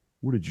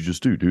 what did you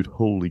just do, dude?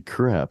 Holy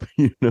crap,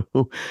 you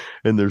know?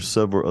 And there's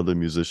several other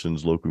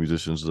musicians, local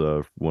musicians.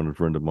 One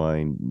friend of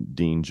mine,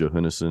 Dean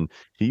Johannesson,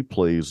 he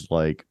plays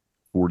like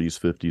 40s,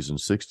 50s, and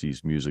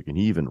 60s music, and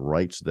he even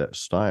writes that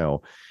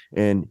style.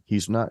 And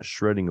he's not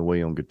shredding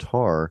away on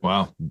guitar,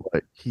 Wow.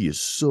 but he is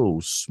so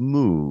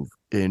smooth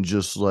and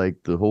just like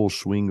the whole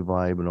swing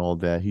vibe and all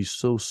that. He's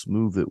so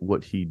smooth at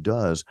what he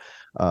does.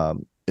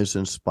 It's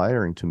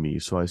inspiring to me.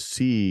 So I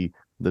see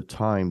the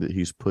time that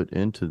he's put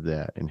into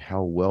that and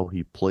how well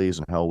he plays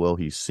and how well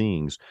he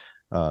sings.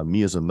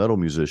 Me as a metal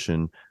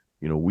musician,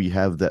 you know, we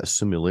have that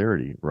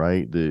similarity,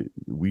 right? That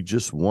we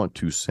just want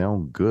to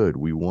sound good.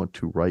 We want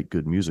to write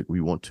good music.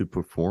 We want to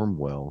perform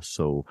well.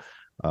 So,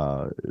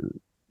 uh,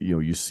 you know,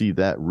 you see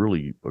that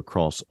really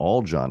across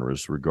all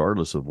genres,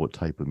 regardless of what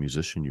type of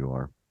musician you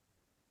are.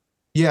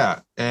 Yeah,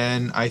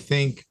 and I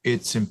think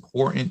it's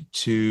important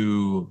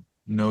to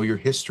know your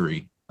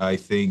history. I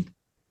think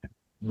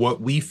what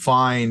we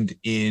find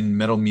in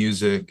metal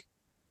music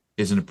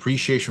is an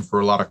appreciation for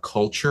a lot of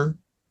culture.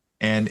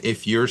 And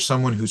if you're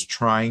someone who's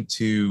trying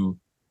to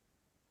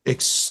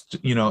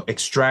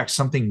extract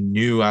something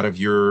new out of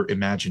your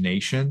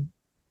imagination,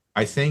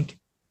 I think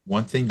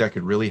one thing that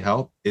could really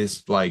help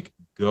is like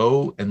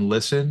go and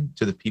listen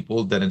to the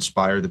people that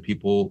inspire the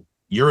people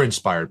you're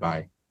inspired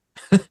by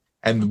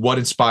and what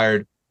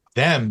inspired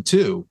them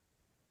too,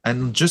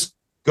 and just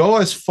go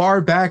as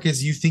far back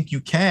as you think you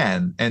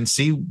can and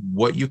see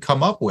what you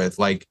come up with.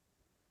 Like,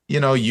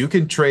 you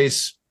can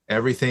trace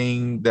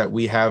everything that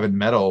we have in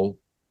metal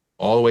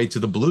all the way to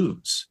the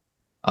blues.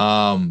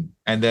 And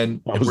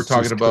then I if we're was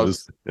talking just gonna about,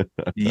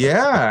 say,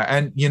 yeah,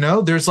 and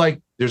there's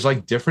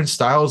like different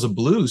styles of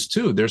blues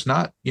too. There's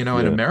not, in yeah.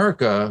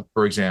 America,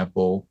 for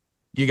example,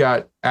 you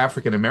got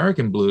African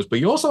American blues, but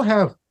you also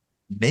have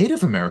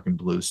Native American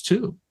blues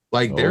too.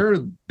 Like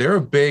Oh, they're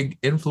a big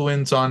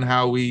influence on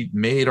how we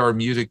made our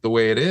music the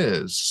way it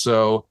is.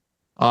 So,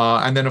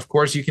 and then of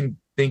course you can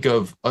think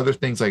of other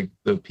things like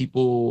the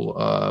people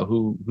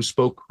who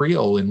spoke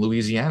Creole in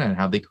Louisiana and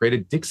how they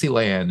created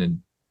Dixieland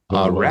and oh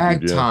wow, dude. Yeah,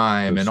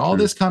 ragtime that's and all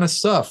true. this kind of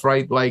stuff,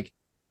 right? Like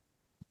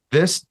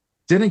this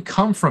didn't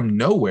come from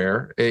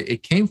nowhere;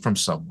 it came from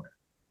somewhere.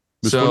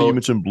 It's funny you So,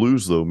 mentioned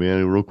blues though,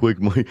 man. Real quick,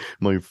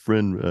 my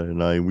friend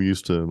and I,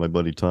 my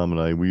buddy Tom and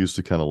I, we used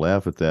to kind of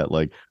laugh at that.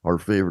 Like our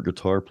favorite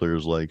guitar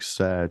players, like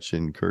Satch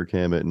and Kirk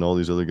Hammett and all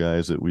these other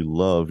guys that we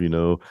love, you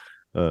know,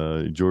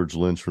 George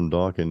Lynch from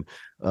Dawkins.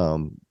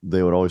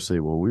 They would always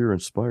say, "Well, we were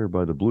inspired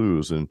by the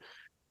blues," and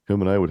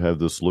him and I would have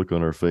this look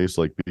on our face,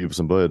 like Beavis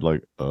and Bud,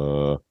 like,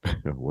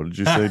 what did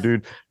you say,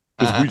 dude?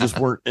 Because we just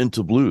weren't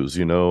into blues,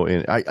 you know.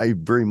 And I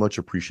very much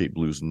appreciate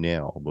blues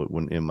now, but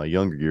when in my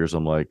younger years,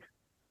 I'm like,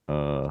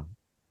 uh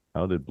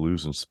how did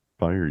blues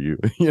inspire you?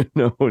 You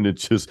know, and it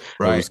just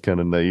I was right. kind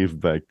of naive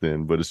back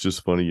then, but it's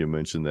just funny you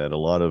mentioned that. A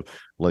lot of,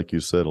 like you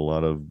said, a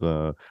lot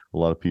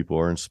of people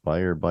are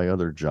inspired by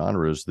other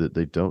genres that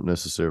they don't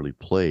necessarily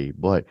play,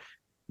 but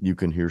you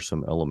can hear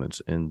some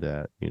elements in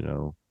that, you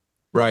know.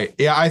 Right.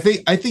 Yeah, I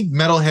think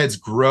metalheads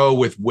grow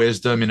with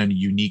wisdom in a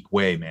unique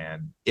way,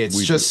 man. It's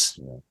We do, just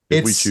yeah,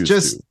 if we it's choose to.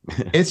 just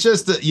it's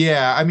just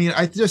yeah, I mean,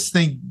 I just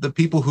think the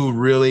people who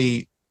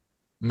really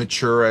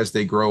mature as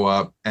they grow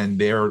up and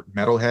they're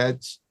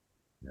metalheads,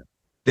 Yeah.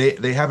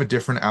 they have a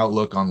different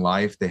outlook on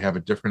life. They have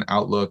a different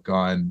outlook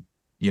on,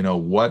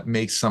 what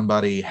makes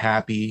somebody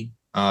happy,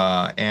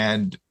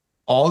 and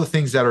all the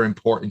things that are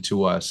important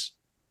to us,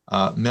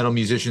 metal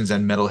musicians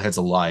and metalheads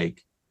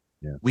alike.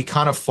 Yeah. We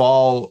kind of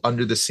fall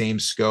under the same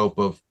scope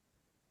of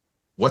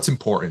what's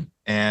important.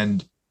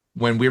 And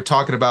when we're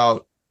talking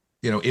about,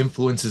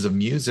 influences of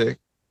music,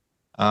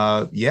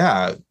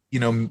 yeah,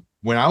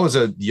 when I was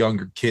a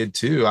younger kid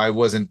too, I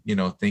wasn't,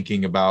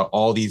 thinking about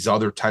all these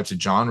other types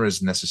of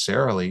genres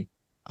necessarily.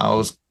 I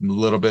was a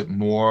little bit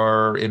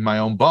more in my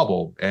own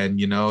bubble. And,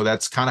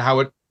 that's kind of how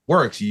it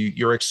works.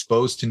 You're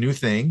exposed to new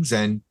things.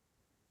 And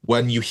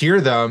when you hear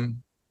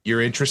them,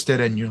 you're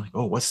interested and you're like,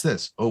 oh, what's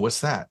this? Oh,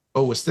 what's that?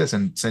 Oh, what's this?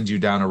 And sends you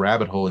down a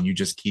rabbit hole and you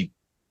just keep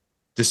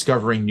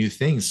discovering new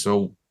things.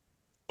 So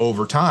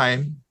over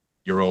time,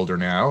 you're older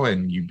now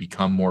and you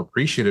become more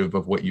appreciative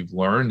of what you've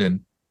learned,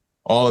 and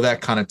all of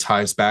that kind of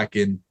ties back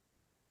in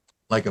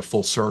like a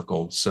full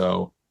circle.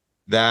 So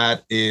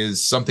that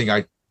is something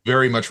I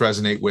very much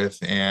resonate with.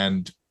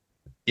 And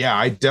yeah,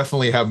 I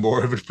definitely have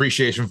more of an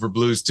appreciation for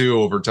blues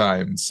too over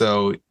time.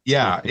 So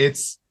yeah,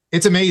 it's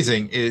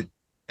amazing.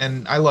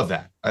 And I love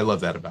that. I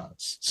love that about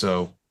us.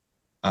 So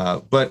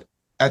but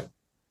at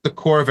the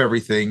core of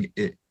everything,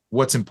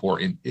 what's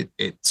important,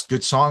 it's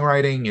good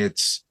songwriting.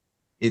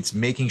 It's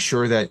making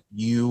sure that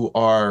you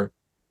are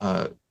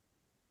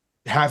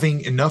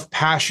having enough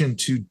passion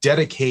to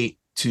dedicate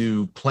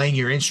to playing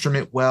your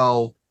instrument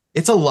well.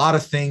 It's a lot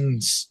of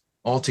things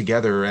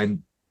altogether.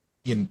 And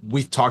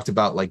we've talked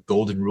about like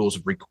golden rules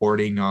of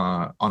recording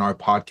on our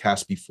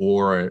podcast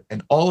before,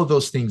 and all of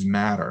those things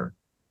matter.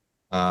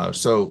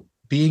 So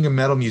being a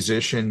metal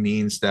musician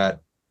means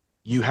that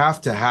you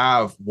have to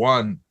have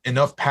one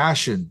enough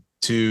passion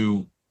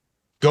to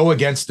go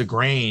against the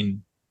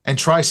grain and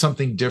try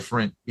something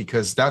different,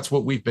 because that's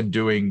what we've been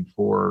doing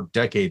for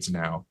decades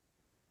now. Oh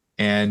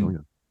And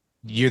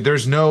yeah.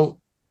 there's no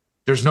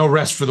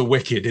rest for the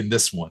wicked in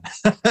this one.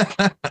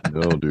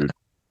 No, dude.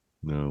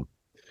 No.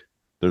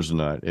 There's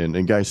not.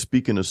 And guys,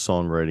 speaking of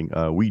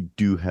songwriting, we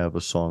do have a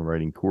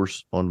songwriting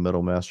course on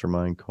Metal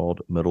Mastermind called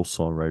Metal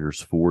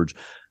Songwriters Forge.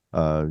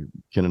 Ken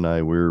and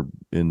I, we're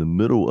in the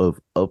middle of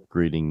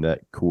upgrading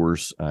that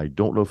course. I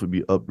don't know if it'll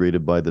be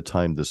upgraded by the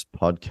time this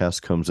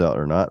podcast comes out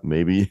or not,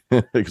 maybe,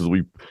 because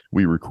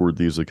we record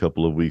these a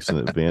couple of weeks in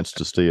advance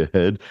to stay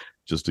ahead.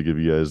 Just to give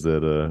you guys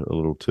that a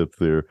little tip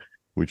there.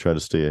 We try to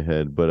stay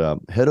ahead. But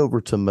head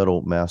over to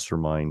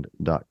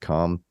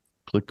metalmastermind.com.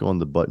 Click on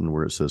the button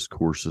where it says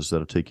courses.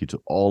 That'll take you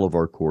to all of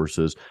our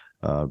courses.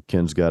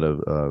 Ken's got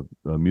a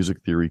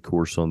music theory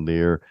course on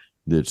there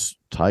that's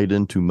tied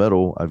into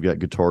metal. I've got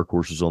guitar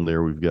courses on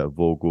there. We've got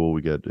vocal.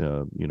 We got,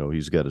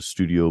 he's got a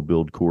studio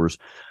build course.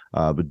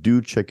 But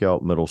do check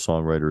out Metal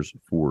Songwriters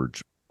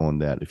Forge on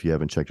that if you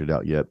haven't checked it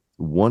out yet.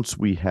 Once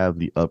we have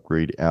the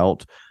upgrade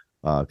out,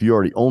 if you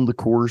already own the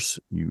course,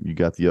 you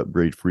got the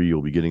upgrade free.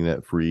 You'll be getting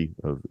that free.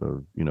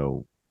 You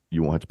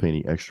won't have to pay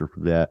any extra for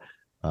that.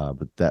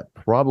 But that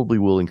probably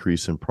will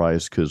increase in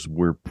price because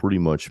we're pretty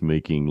much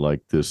making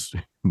like this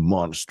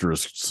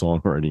monstrous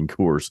songwriting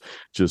course,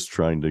 just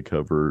trying to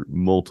cover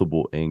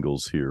multiple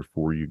angles here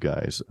for you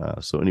guys.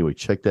 So anyway,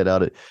 check that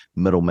out at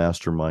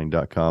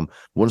metalmastermind.com. I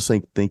want to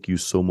say thank you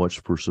so much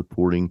for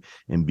supporting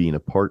and being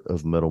a part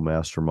of Metal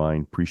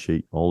Mastermind.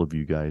 Appreciate all of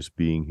you guys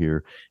being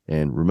here.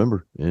 And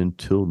remember,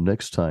 until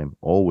next time,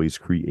 always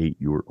create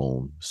your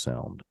own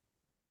sound.